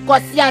 Ko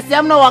si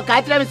asem no wa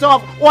ka tire mi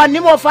so o ni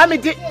mo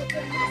family.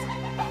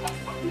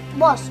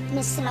 Boss,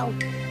 Miss Low.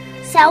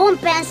 Sa un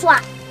penso a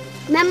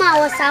mema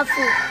wo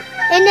safu.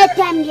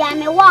 Anytime ya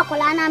me walk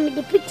la na me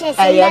the pictures.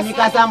 Eh, mi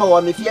ka sa ma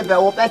wo me fie be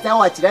wo pese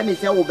wo kire mi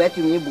se wo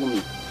betu mi bu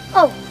mi.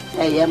 Oh.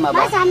 Eh, ma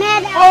ba. Masa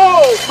me da.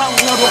 Oh, ma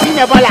wo ro bi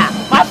ne bola.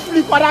 Ma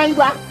fli ko dan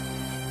gba.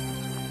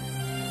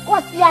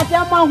 Ko si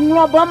asem ma hu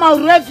ro bo ma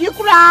refi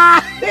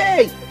kura.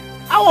 Hey.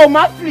 Awo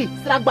ma fli.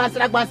 Stragba.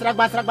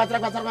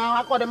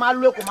 Akode ma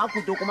lu ko ma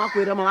kuto ko ma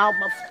ko ere ma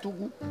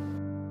futugu.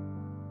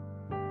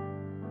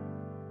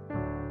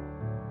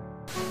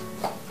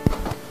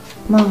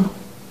 Mom.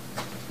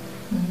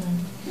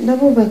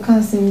 Dabo be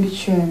kan sim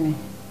betray me.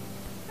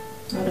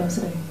 What do I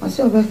say? I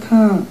say be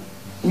kan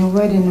your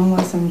wedding no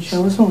was some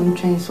show so on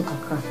train so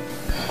kakra.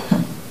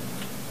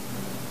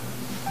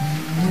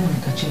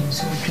 Ka chen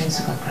so train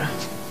so kakra.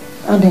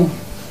 Aden.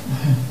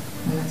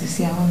 Na ti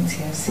si awon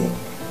ti ase.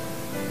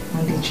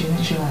 Mo de chi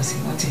ase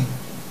ate.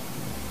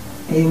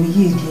 E wi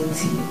ye di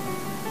nti.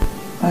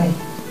 Ai.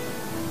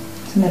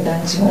 Tina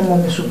danchi o mo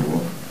me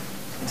subu.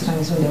 Tina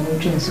me so de mo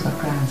train so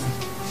kakra ase.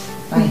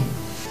 Ai.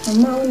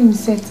 Mama only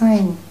say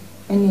time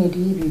any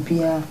day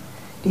bibia.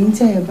 The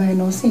entire by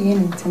no say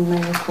anything na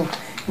yako.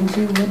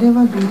 Until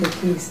whatever be the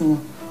case no.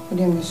 We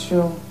dem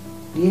sure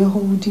the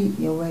hold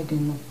your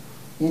wedding no.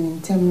 Yen in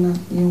temna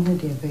yen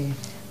hold your bay.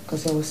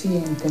 Because I will see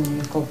anything when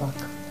you go back.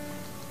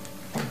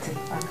 That's it.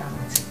 I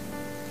can't.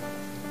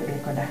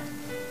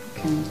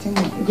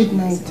 Good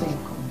night.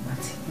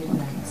 Good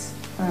night.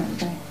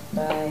 Bye.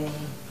 Bye.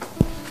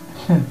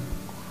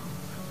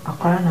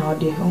 Akara na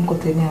odi onko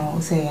teni a o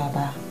say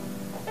aba.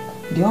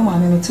 The oma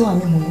me to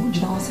ami hu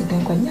jina o se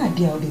den kwa nya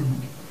ade a o de hu.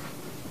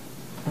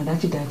 Na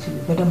dachi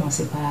bedo ma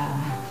se pa.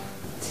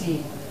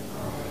 Ti.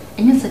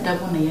 Enye se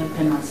dabo na ye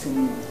pena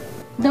asem.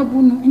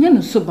 Dabo no enye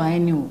no so ba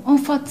ene o.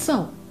 Onfata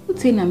o.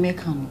 Uti na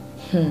meka no.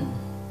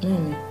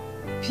 Mami.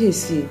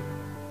 PSC.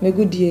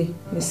 Megudie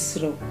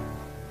mesro.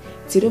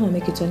 Tiro ma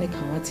make to ne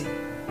kawati.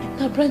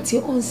 Na branti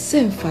on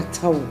sem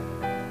fata o.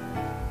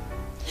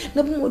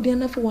 Na bu modi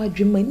na fa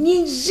wadwema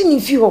ni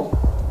jini fi ho.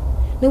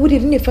 Na wodi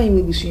ne fa yin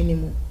we bisu ni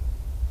mu.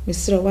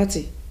 Mesro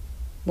wati.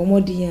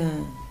 Momodi ya.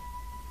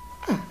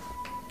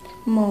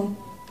 Mom,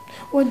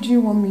 what do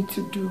you want me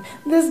to do?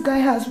 This guy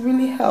has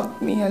really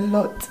helped me a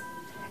lot.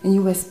 And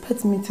you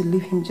expect me to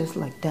leave him just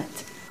like that?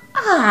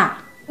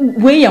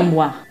 We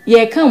yamwa.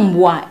 Ye kan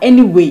mwa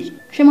anyway.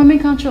 Shema me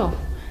kan cho.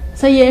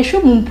 Say ye hwe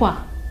mumpo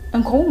a.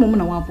 Enko wo mum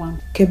na waboa.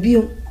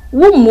 Kabio.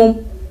 Wo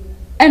mum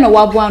e na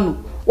waboa no.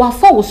 Wa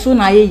fa wo so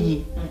na ye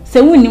yi.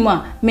 Se wunnim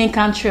a me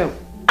kan cho.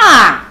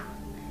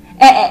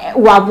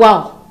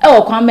 Waboa e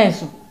wo kwan ben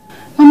so.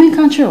 Ma me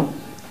kan cho.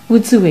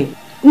 Wuti we.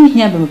 Wo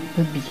hia be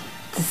bi.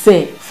 to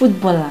say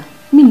footballer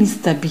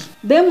minister bi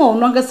dem o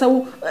no ngasa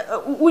wo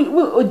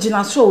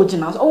ogina so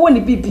o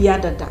woni bibia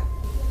dada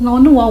na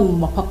ono wa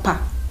wo papa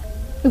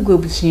ego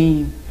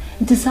abusuan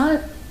nti sa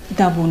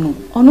dabo no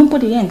ono mpo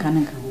de yen kan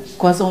nka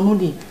cause ono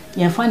de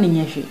yen fa ne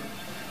nyehwe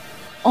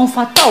on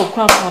fata o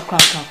kra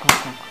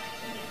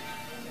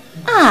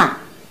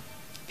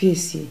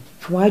PC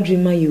for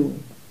adwuma yo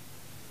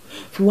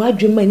for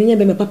adwuma nyanya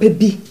be me papa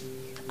bi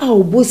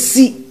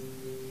obosi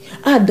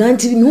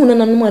danti mi hu na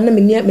nanom na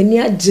me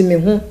agye me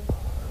ho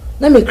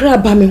na me kra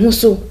ba me ho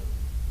so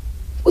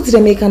uti de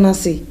me kana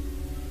say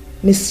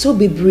me so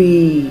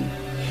bebre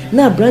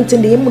na brand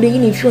and yemu de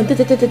yin fi on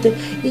tetetetete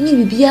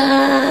yin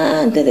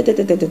bibia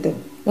tetetetete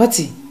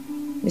wati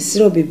me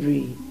so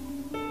bebre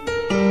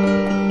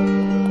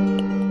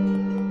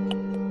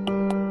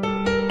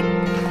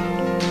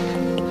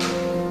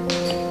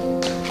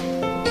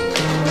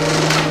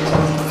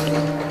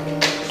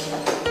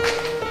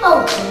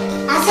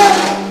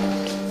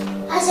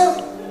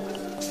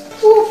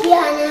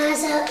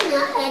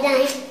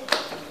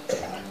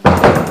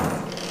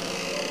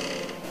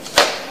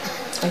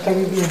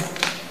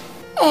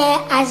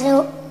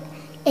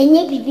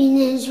enye bibi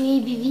na nso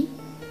bibi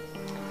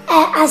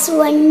aso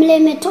wanmle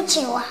me to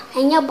chewa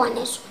enye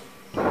bone so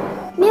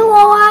me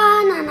wo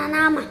wa na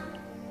nama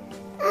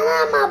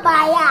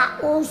ba ya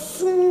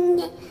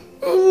osunye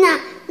na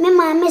me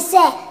ma me se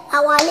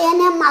awale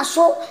ne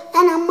maso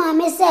na ma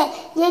me se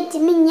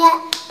yentimi nye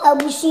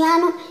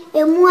abusuan no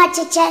emu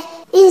acheche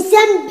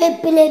insem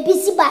bepele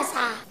bisi basa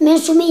me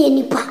nso me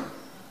yenipa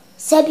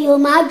sebi o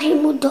ma adwe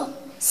mu do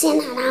se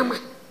na nama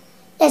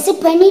esi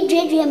pani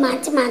dredwe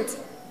manti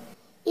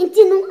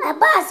inti no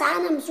aba sa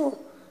anam so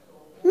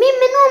mi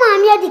no ma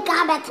me adi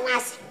ka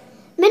betnase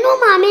me no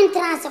ma me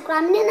ntrase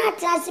kra me na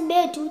trase be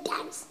 2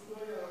 times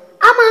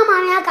ama ma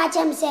me aka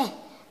chem se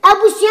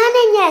abusuan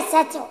nye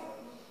settle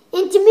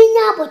inti mi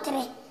nya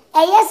botre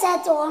eye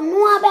settle onu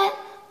abe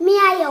mi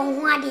aye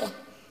ho ade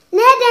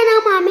na de na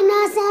ma me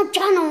na sa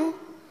twa no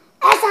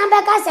esa be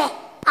ka se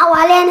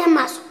awale ne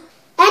maso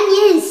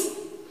yes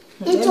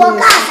inti o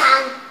ka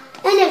san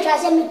ene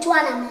trase mi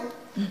twa na mo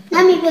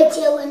na mi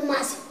betie wen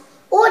maso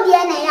o de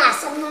na ya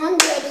asem no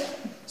ndede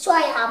so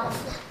ya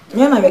abofla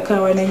nya na be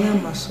ka wa na nya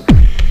maso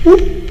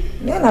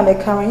nya na be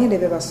ka wa nya de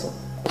be baso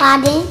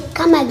pade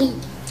kama gi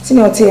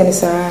sini otie ni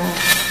sa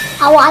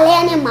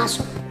awale ne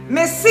maso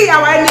Messi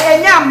awale ni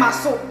enya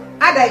maso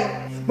adai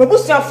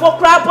mebusia fo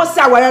kra posi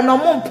awale no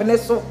mo mpene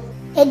so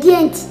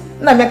edient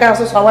na me ka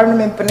so awale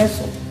no mpene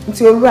so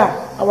nti owura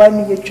awale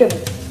ni yetwa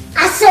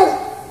aso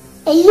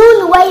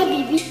eyunu waye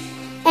bibi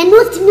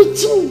enot mi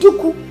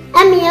chimduku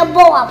ami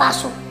ebo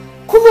abaso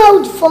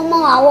KUMAWOOD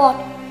formal award.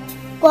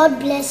 God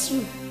bless you.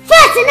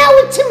 First now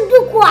we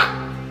chimduku a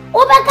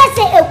obeka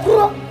se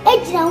ekuro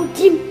ejina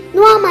utim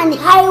no amani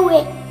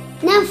highway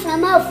na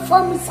mframa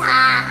form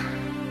sa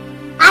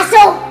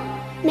aso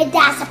me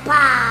da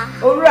sapa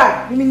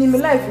owura minimi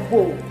life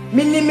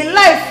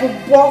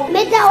bo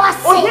me da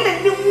wase o hene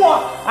ni wo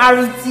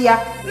aritia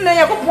na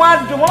yakopon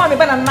adom mama me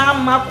ba na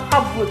ma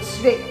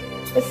abotire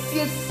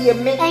esiesie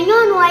me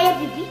enyo no aye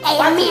bibi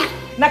eyame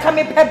na ka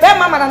me pebe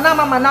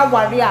mama na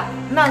ware a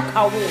na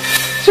nka wo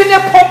twene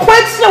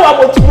popotire wa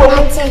botuwo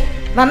mu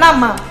na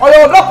nama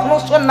oyo dokno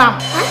so nam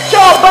che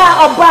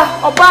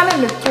oba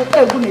ne to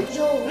egu ne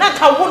na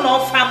ka wo na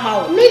ofa ma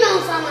o mi na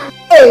ofa ma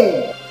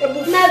ebu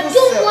na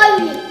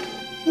jumwori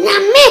na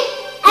me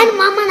en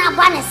mama na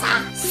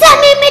banesa se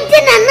mi di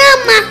na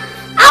nama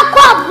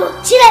akwa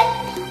chire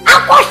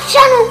akwa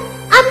hwanu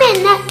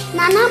amena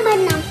na nama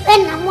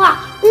na mo a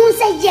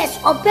unse yes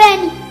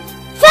obeni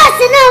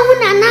first na hu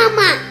na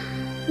nama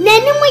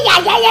nenimu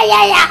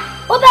ya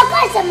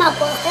obeka se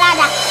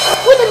makoklada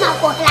udi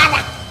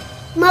makoklada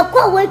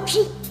makwa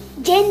wapi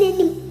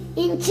jenenim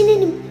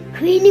inchininim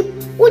hwinim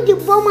udi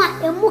boma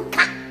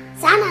emuka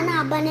sana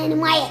na abanani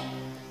maye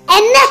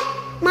enne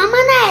mama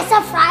na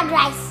esa fried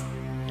rice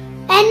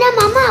enne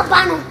mama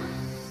abano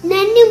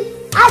nanim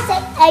ase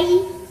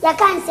ayi ya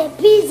kan se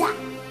pizza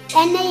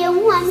enne ye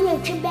hu anu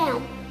etwi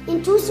ben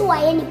intusu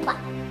waye nipa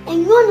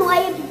enyo no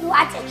waye bibi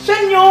wate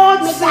shenyo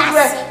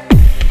tsire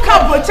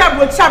kabo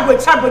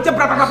chabo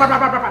bra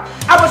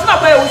abosu na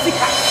boy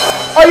osika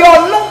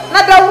oyo no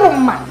na da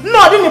wuruma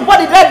na odi ni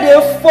body da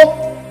dey fo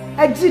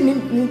aji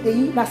ni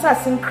eyi na sa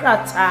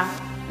sinkrata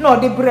na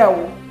odi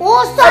brewo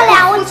o story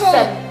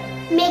awote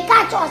me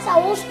ka cho sa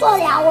o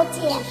story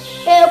awote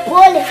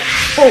pole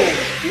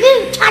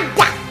mi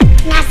chada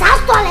na sa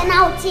story na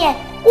awote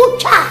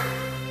ucha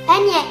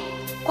enye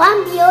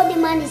kwambi odi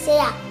mani se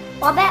ya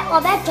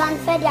obe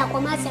transfer dia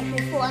kwama se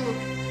fifo no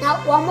na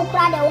wo mo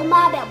kra de wo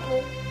ma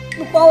bebo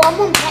because wa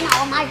mum kana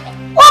o ma hwe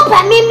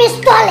opa mi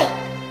story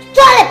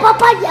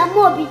papa dia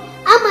mobi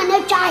ama na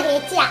twa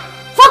hete a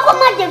fa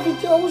koma de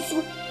video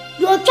usu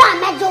yo twa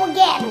mejo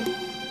gero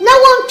na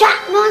won twa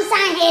non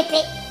san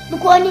hete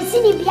because ni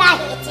sini bia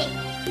hete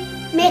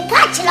me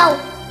ka chilo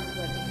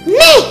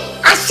me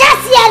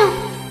ashasia no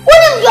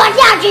unim yo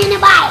dia adwene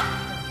bai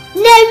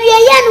na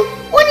wieye no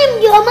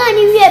unim yo ma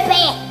ni wie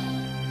pe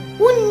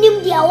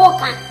unim dia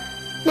woka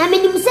na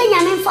menim se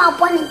nyame fa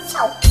opone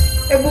chaw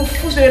Ebu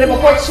fuso yere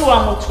papa tu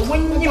amoto.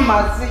 Wonyi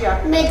mazi ya.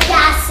 Me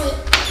dase.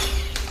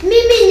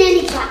 Mimi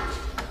nyenika.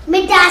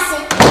 Me dase.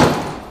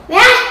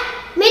 Ya,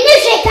 me ni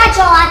sheka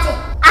chawate.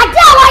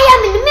 Ada waya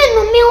me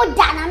no me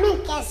oda na me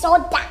kese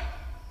oda.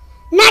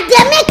 Na de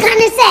me kan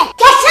se,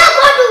 kese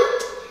godu.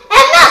 E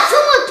na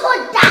sumo to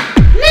da.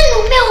 Me no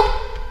me o.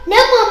 Na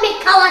mo me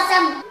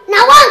kawasam.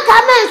 Na wan ka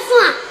man so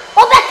a,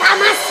 obeka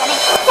ma sere.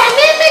 Se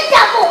me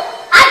dabo,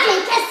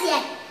 adwen kese e.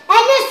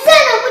 Ene se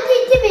na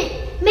mudidi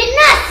me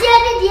na ase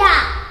ne dia.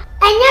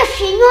 Enye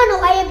hwenyo no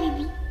waya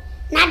bibi.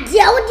 Na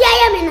dia wodi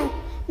aya me no.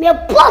 Me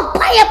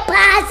pompa ye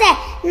pa se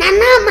na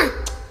nama.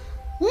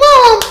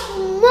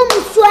 Mom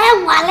so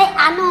enwale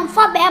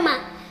anomfa bema.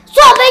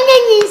 So benye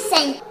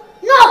nyinsen.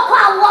 No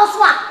kwa wo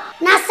so a.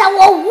 Na se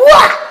wo wo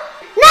a.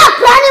 Na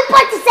prani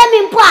poti se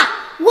me mpo a.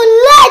 We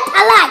light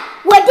alive.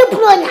 We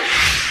diplonya.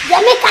 De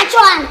me kacho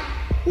an.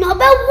 No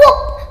be wo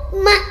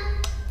ma.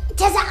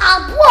 Chesa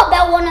abu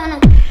be wo no no.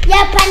 Ye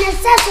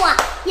paneseso a.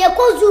 Ye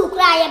ko zu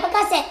kra ye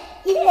beka se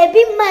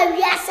ebi ma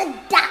wiase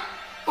da.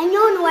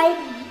 Enyo no wa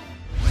ebi.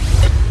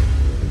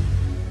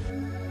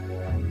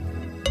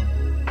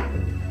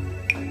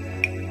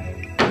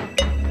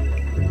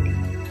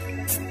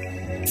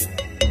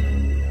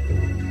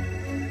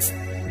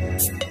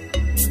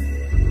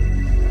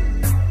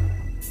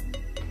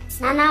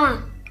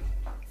 Nana,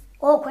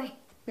 okay.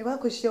 Me ba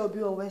ko share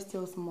obi o West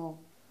Hills Mall.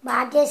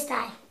 But this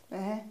time.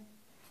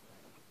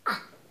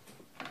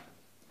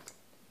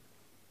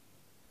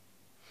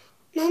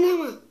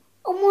 Nana,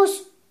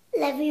 almost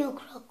 11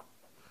 o'clock.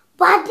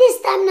 But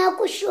this time now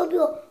ko show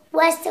you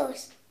West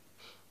Hills.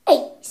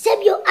 Hey,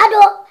 sebio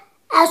ado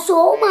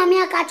aso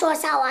mama aka cho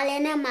sa wale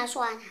na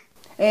maso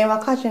ana. Wa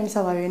ka chem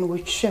sa wale no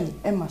wetwem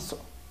e maso.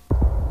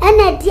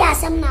 Ena di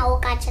asem na wo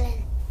ka kire.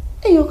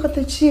 Yo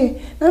katachi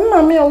na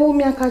mama ya wo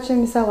mi aka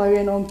chem sa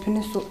wale no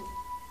mpene so.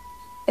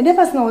 E de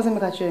pas na wo se me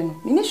ka kire no.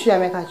 Mi ni hwia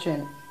me ka kire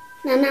no.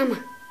 Nana ma.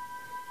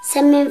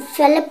 Se me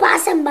fele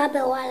pasem ba be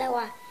wale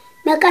wa.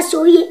 Me ka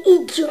so ye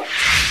idiot.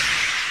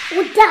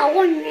 Uda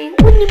wonne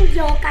unim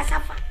je o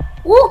kasafa.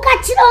 Wo ka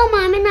kire o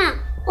mama na.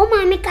 O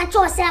mama ka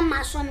cho se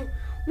maso no.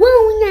 Wo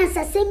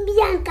unyansa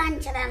sembia nka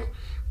nkire no.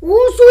 Wo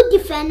so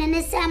defend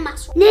ne se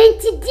maso.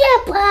 Nenti die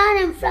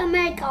pa from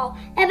America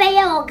ebe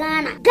ye o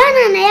Ghana.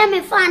 Ghana na ya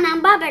me fa na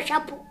mba be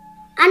hwapo.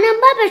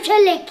 Anamba be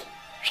hwelek.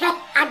 Hwe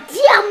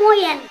ade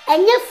amoyen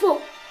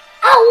enyefo.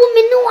 Awu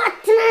me no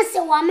atena se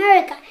wo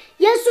America.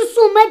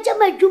 Yesusu maja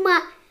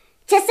madwuma.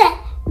 Chese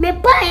me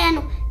ba ye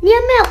no. Ni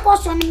me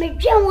ekoso no me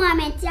dwe ho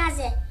amenti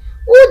ase.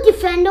 Wo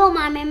defend o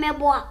ma me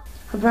meboa.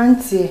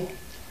 Abrantie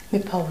me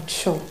pa wo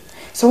show.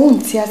 So won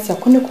ti ase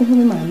akone ko hu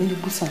me ma me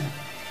busa no.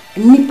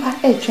 Nipa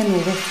etwe no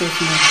West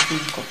Hills na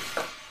ko.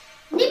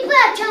 Nipa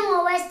etwe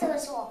no West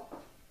Hills wo.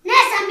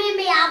 Nessa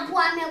me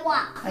aboa meboa.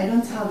 I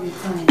don't have your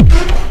time.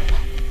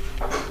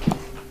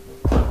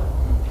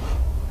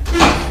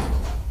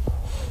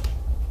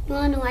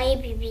 No I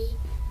bibi.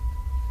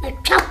 A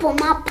chapo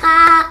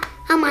mapa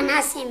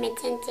amana se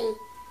metenten.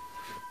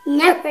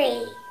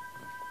 Never.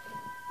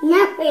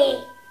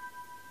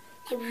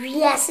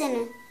 We are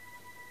saying,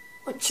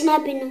 o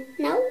chinabino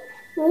now.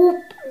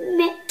 Whoop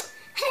me.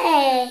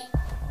 Hey,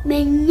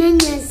 me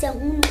nyanyan se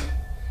hunu.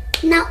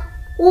 Now,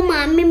 o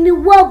ma me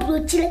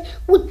wobble chile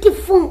with the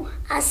phone.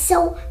 I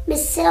sell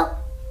myself.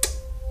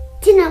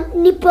 Tina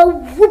nipa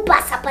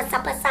wupa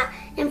sapasa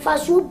and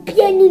fast would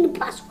be in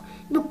pass.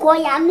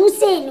 Because I no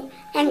say no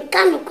and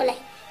canocole.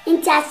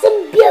 Into a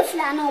sim beer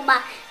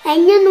flanoba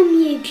and yano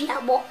me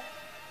diabo.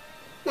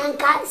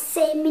 Nanka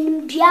say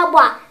minim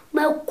diabo.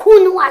 Ma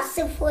kunu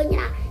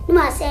wasefonya ni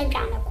ma se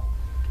dwanako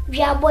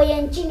bia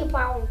boye nchini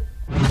pawo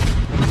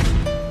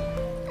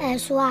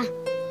soa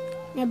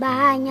me ba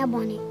anya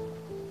boni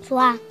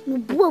soa me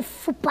buo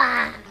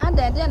fupa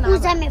ande na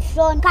uza me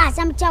flo ka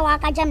asam chawa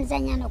ka jam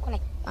sanya no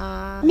kole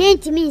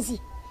nenti minsi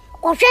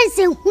ko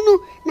hwense hunu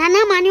na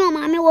na mane o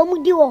mame wo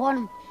mudi wo ho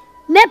no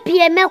me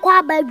pie me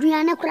kwa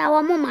baduane kura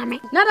wo mo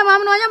mame na da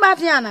mame no nya ba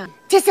tiana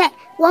tese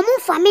wo mo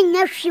fa me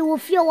nya hwe wo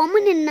fie wo mo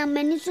ne na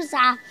mani so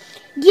sa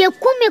die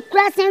kumi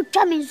kura sen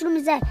twa me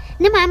nsuru se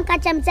ne mam ka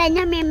chem se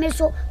nya me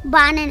so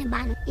ba ne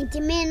ba no nti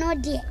me no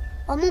die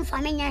o mo fa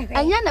me nya hwe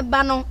anya ne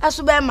ba no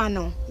aso ba ma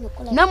no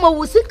na ma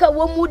wusika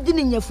wo mu di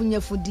ne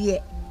nyafunyafu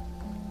die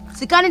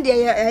sika ne de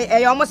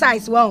e yo mo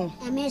size wo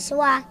me so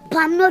wa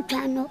pam no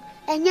twa no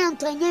enya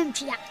nto enya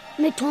ntwia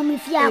me to me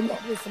fie abo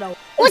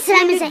o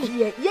sira me se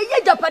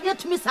ye japade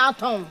tumi sa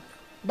ton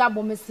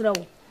dabo me sira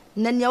wo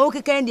na ne wo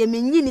kekan de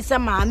me nyini se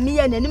ma me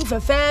ya nanim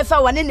fefefa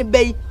wane ne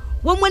bai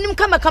wo monim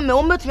kama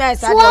wo metumi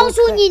ayesa so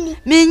so nyini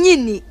me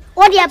nyini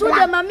o de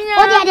bra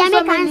o de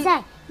me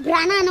kansa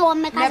brana na wo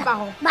me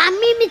kansa ba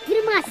mi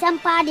tirima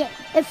sampa de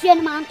efie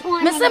no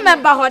manton me se me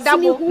ba ho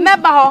dabo me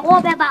ba ho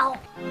o be ba ho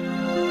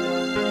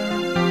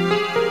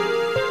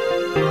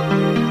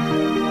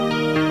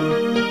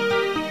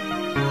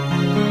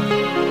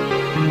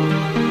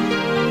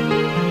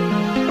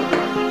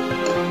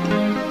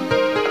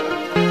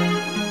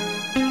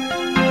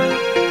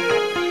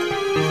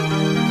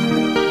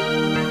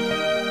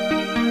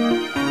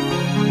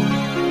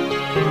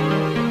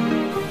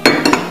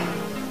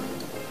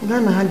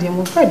Ghana had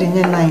them Friday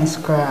nice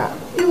cry.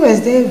 It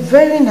was there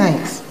very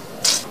nice.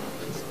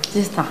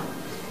 Sister,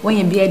 when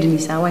you beard in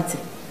Mr. Watty,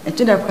 I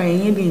told her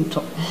crying you being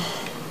top.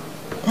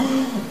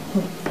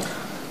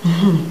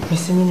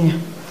 Miss Minia,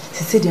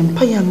 she said the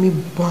empire me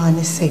born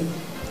and say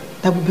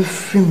that will be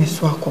free Miss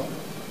Wako.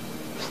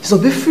 So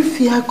be free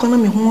for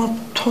economy who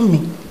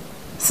Tommy.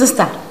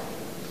 Sister,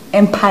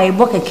 empire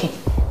bokeke.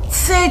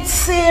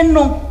 Say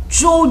no,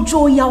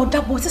 Jojo Yaw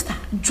dabo sister,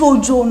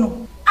 Jojo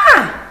no.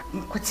 Ah!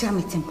 Kwatia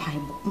me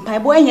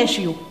mpaibo enye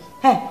hwe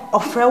he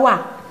ofrewa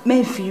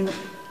menfi no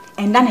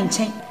enda ne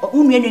nchen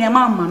unnuanu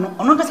mama no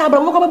ono kasa abra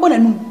mo ko bebo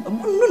nanu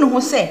nu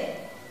ho se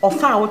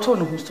ofa a woto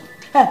no ho so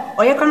he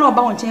oyeka na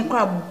oba wo nchen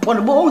kra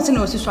bono bo ho se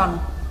na osiso ano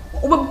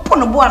obepo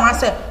no bo ana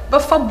se be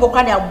fa bo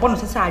kra de abono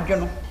se adwe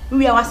no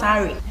wi a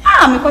wasare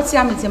ah me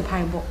kwatia me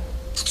mpaibo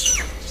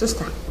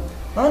sister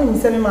Only me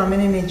say me mama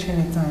ne me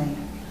twene time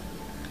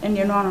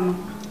ende no ano no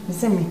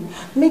Say me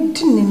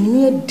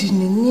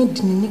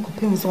dinini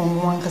kupem so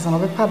one kasa no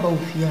be pa ba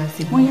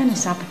ofiase. Wonya ne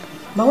sap.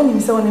 Ba woni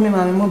me say woni me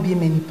mama mo bi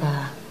mani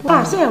pa.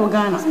 Pa say we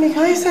Ghana. Me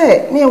can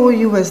say me wo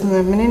US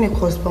no me ne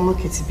ko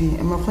supermarket bi.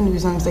 E ma phone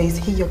bi say is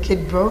he your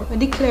kid bro? I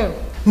declare.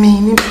 Me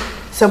ni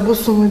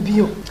saboso me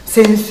bio.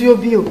 Se nsuo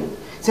bio.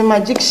 Se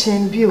magic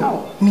shen bio.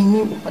 Me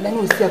ni oda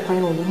no si akwan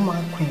no mo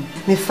akwan.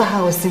 Me fa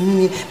house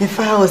me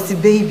fa house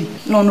baby.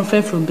 No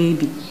fair from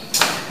baby.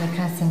 I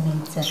can't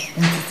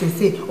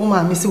say, oh,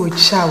 my miss would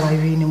shower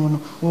in one.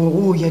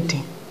 Oh, you're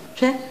dead.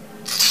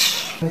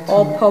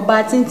 Oh, poor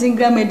batting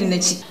grammar in the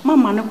cheek.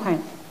 Mamma, no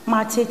crime.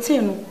 My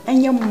tetano,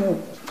 and your more.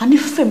 Funny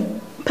film,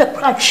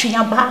 pepratching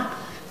a bar.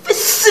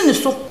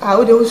 So, I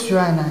would also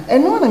run,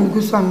 and no one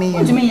goes for me.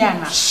 What do you mean,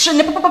 Yana?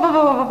 Shouldn't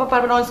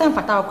papa on some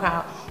fatal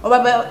crowd, or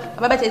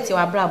about it to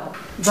our bravo.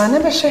 But I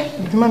never share,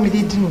 Mammy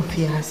did no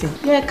fear, I say.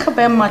 Yeah,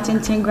 Cabin Martin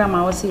Tingram,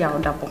 I will see our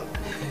double.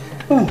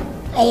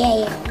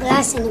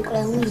 Glass in the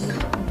ground.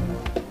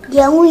 The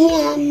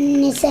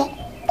young said,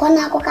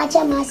 Konako catch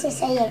a master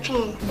say a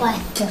train. Why?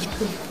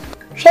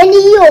 Shelly,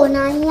 you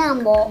na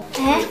yambo,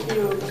 eh?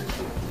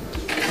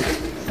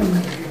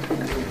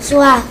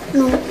 So,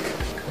 no.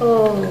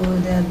 Oh,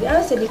 there be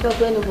I said the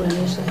couple anyway.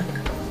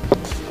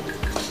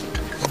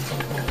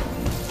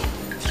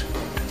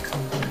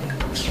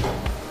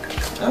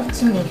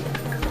 Afternoon.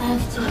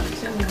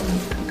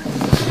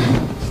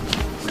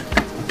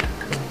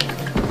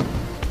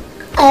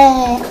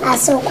 I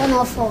saw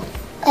come for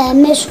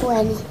Miss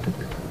Wenny.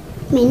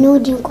 Me no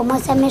din come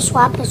as a Miss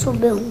Swap so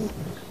be home.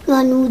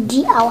 No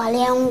di our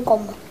leon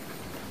come.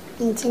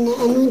 Intina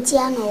and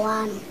Untiano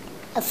one.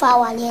 A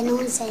foul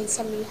no sense.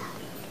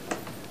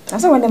 I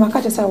saw when them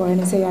catch us our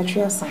and say, I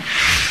trust some.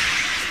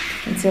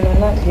 Until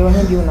you want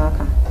to do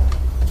Naka.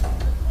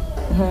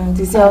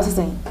 This is also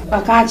saying,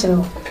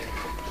 Bacachero.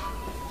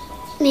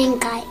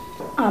 Ninkai.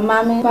 Ah,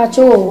 mammy,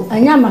 Pacho,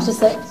 and Yamash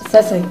says,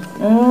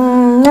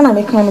 Yana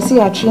make come see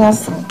our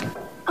trees.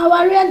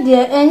 Our real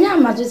dear, and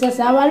Yamash says,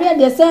 our real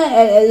dear,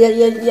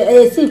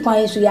 say, a sea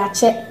coin to your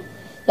check.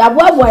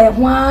 Yaboy,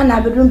 one, I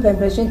bedroom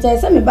preparation, tell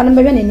some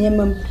banana in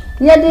him.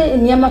 Near the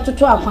Yamato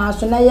to our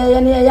house, and I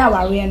am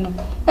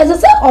as I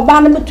said, or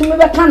banana to me,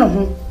 a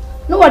cannon.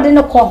 No, I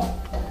didn't call.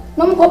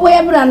 No more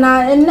ever, and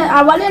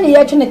I want any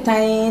yet in a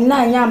time,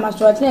 9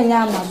 Yamash or 10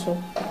 Yamash.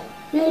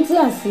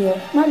 Yes,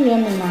 here, my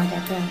name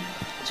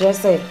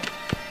just say,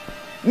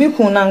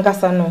 Mikuna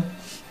Gassano.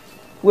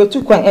 We're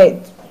too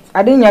quiet.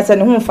 I didn't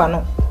send home for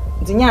no.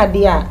 Dinya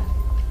dear,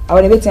 I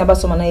was waiting about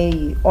some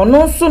or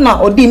no sooner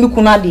or dim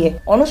Mikuna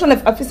dear, or no sooner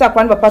if officer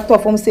can be part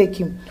of home sake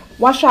him.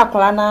 What shall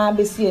Colana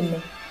be seeing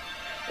me?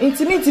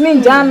 Intimate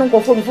me, Jan, go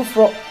for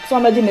before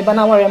some of the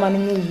banana warrior man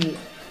in you.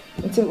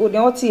 Until the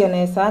OT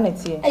and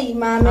sanity. Eh,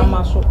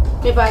 mamma,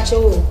 maybe I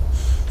show.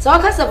 So I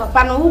can say,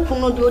 Papa, who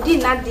could do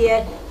not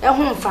dear, a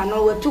home for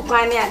no, we're too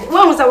quiet.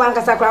 One was a one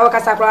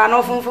Casacra,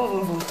 no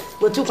phone,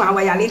 we're too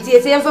quiet. I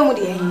didn't see a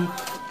family.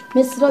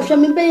 Miss Rocha,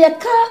 me be a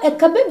car, a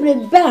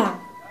cabin bear.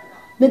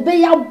 Me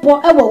be your boy,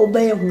 I will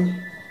obey who.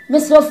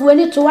 Miss Roff, we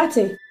need to what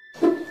it.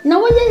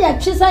 Now, when you are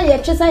Chesa,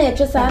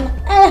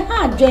 a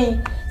hard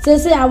drain,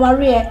 says our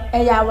rear,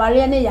 a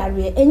yawaria,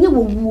 and you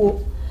will woo.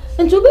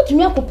 And to be to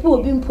me, a poor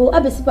bimpo, I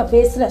be super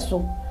face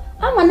so.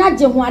 I'm an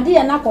adjunct who are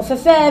dear enough of a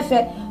fair.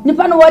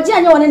 Nipano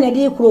Wajia no one in a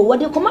day crew. What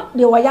do you come up?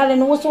 They were yelling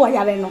also a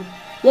yelling.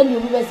 Then you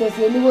will say,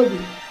 you will be.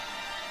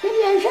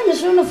 Maybe I'm sure the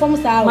sooner from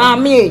Star.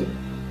 Mammy,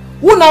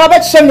 who know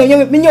about Shem,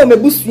 you may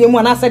boost him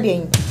when I said,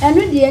 and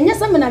with the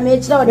yes, I'm in a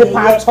made out the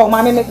part of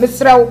my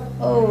Miss Row.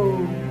 Oh,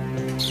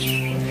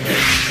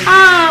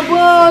 ah,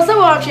 well, so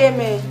watch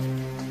me.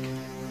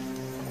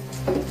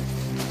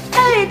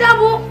 Hey,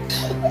 double.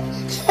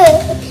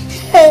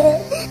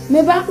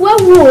 Maybe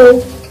what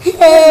wool. Obo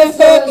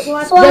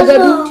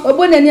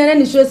na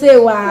ni so say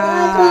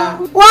wa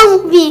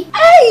one be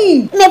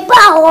me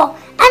pa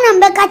and I'm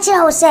back at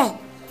say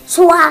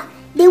so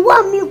they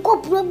want me ko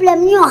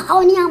problem ni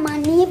how ni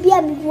amani bia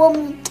me wo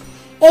mu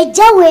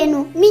eja we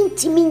no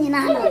minti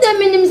nyina na dem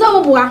nim za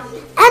wo boa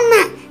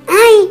ana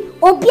ai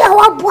obi a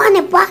wa boa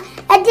ne pa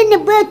e de ne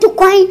ba tu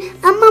kwan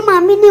ama ma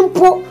me ni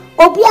mpo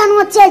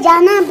Obiano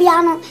Tejana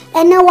Biano,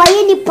 and no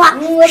Wayinipa,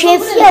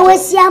 Shefia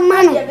was your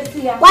man.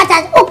 What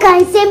at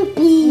Oka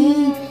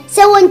Sempi,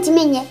 so one to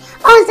me.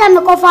 On some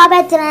go far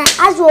better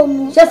as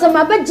well. Just a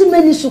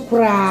Benjamin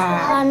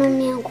Sukra.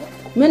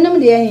 Menum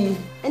the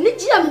and the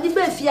Jam de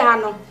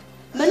Befiano.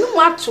 Menu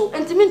macho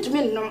and to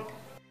me no.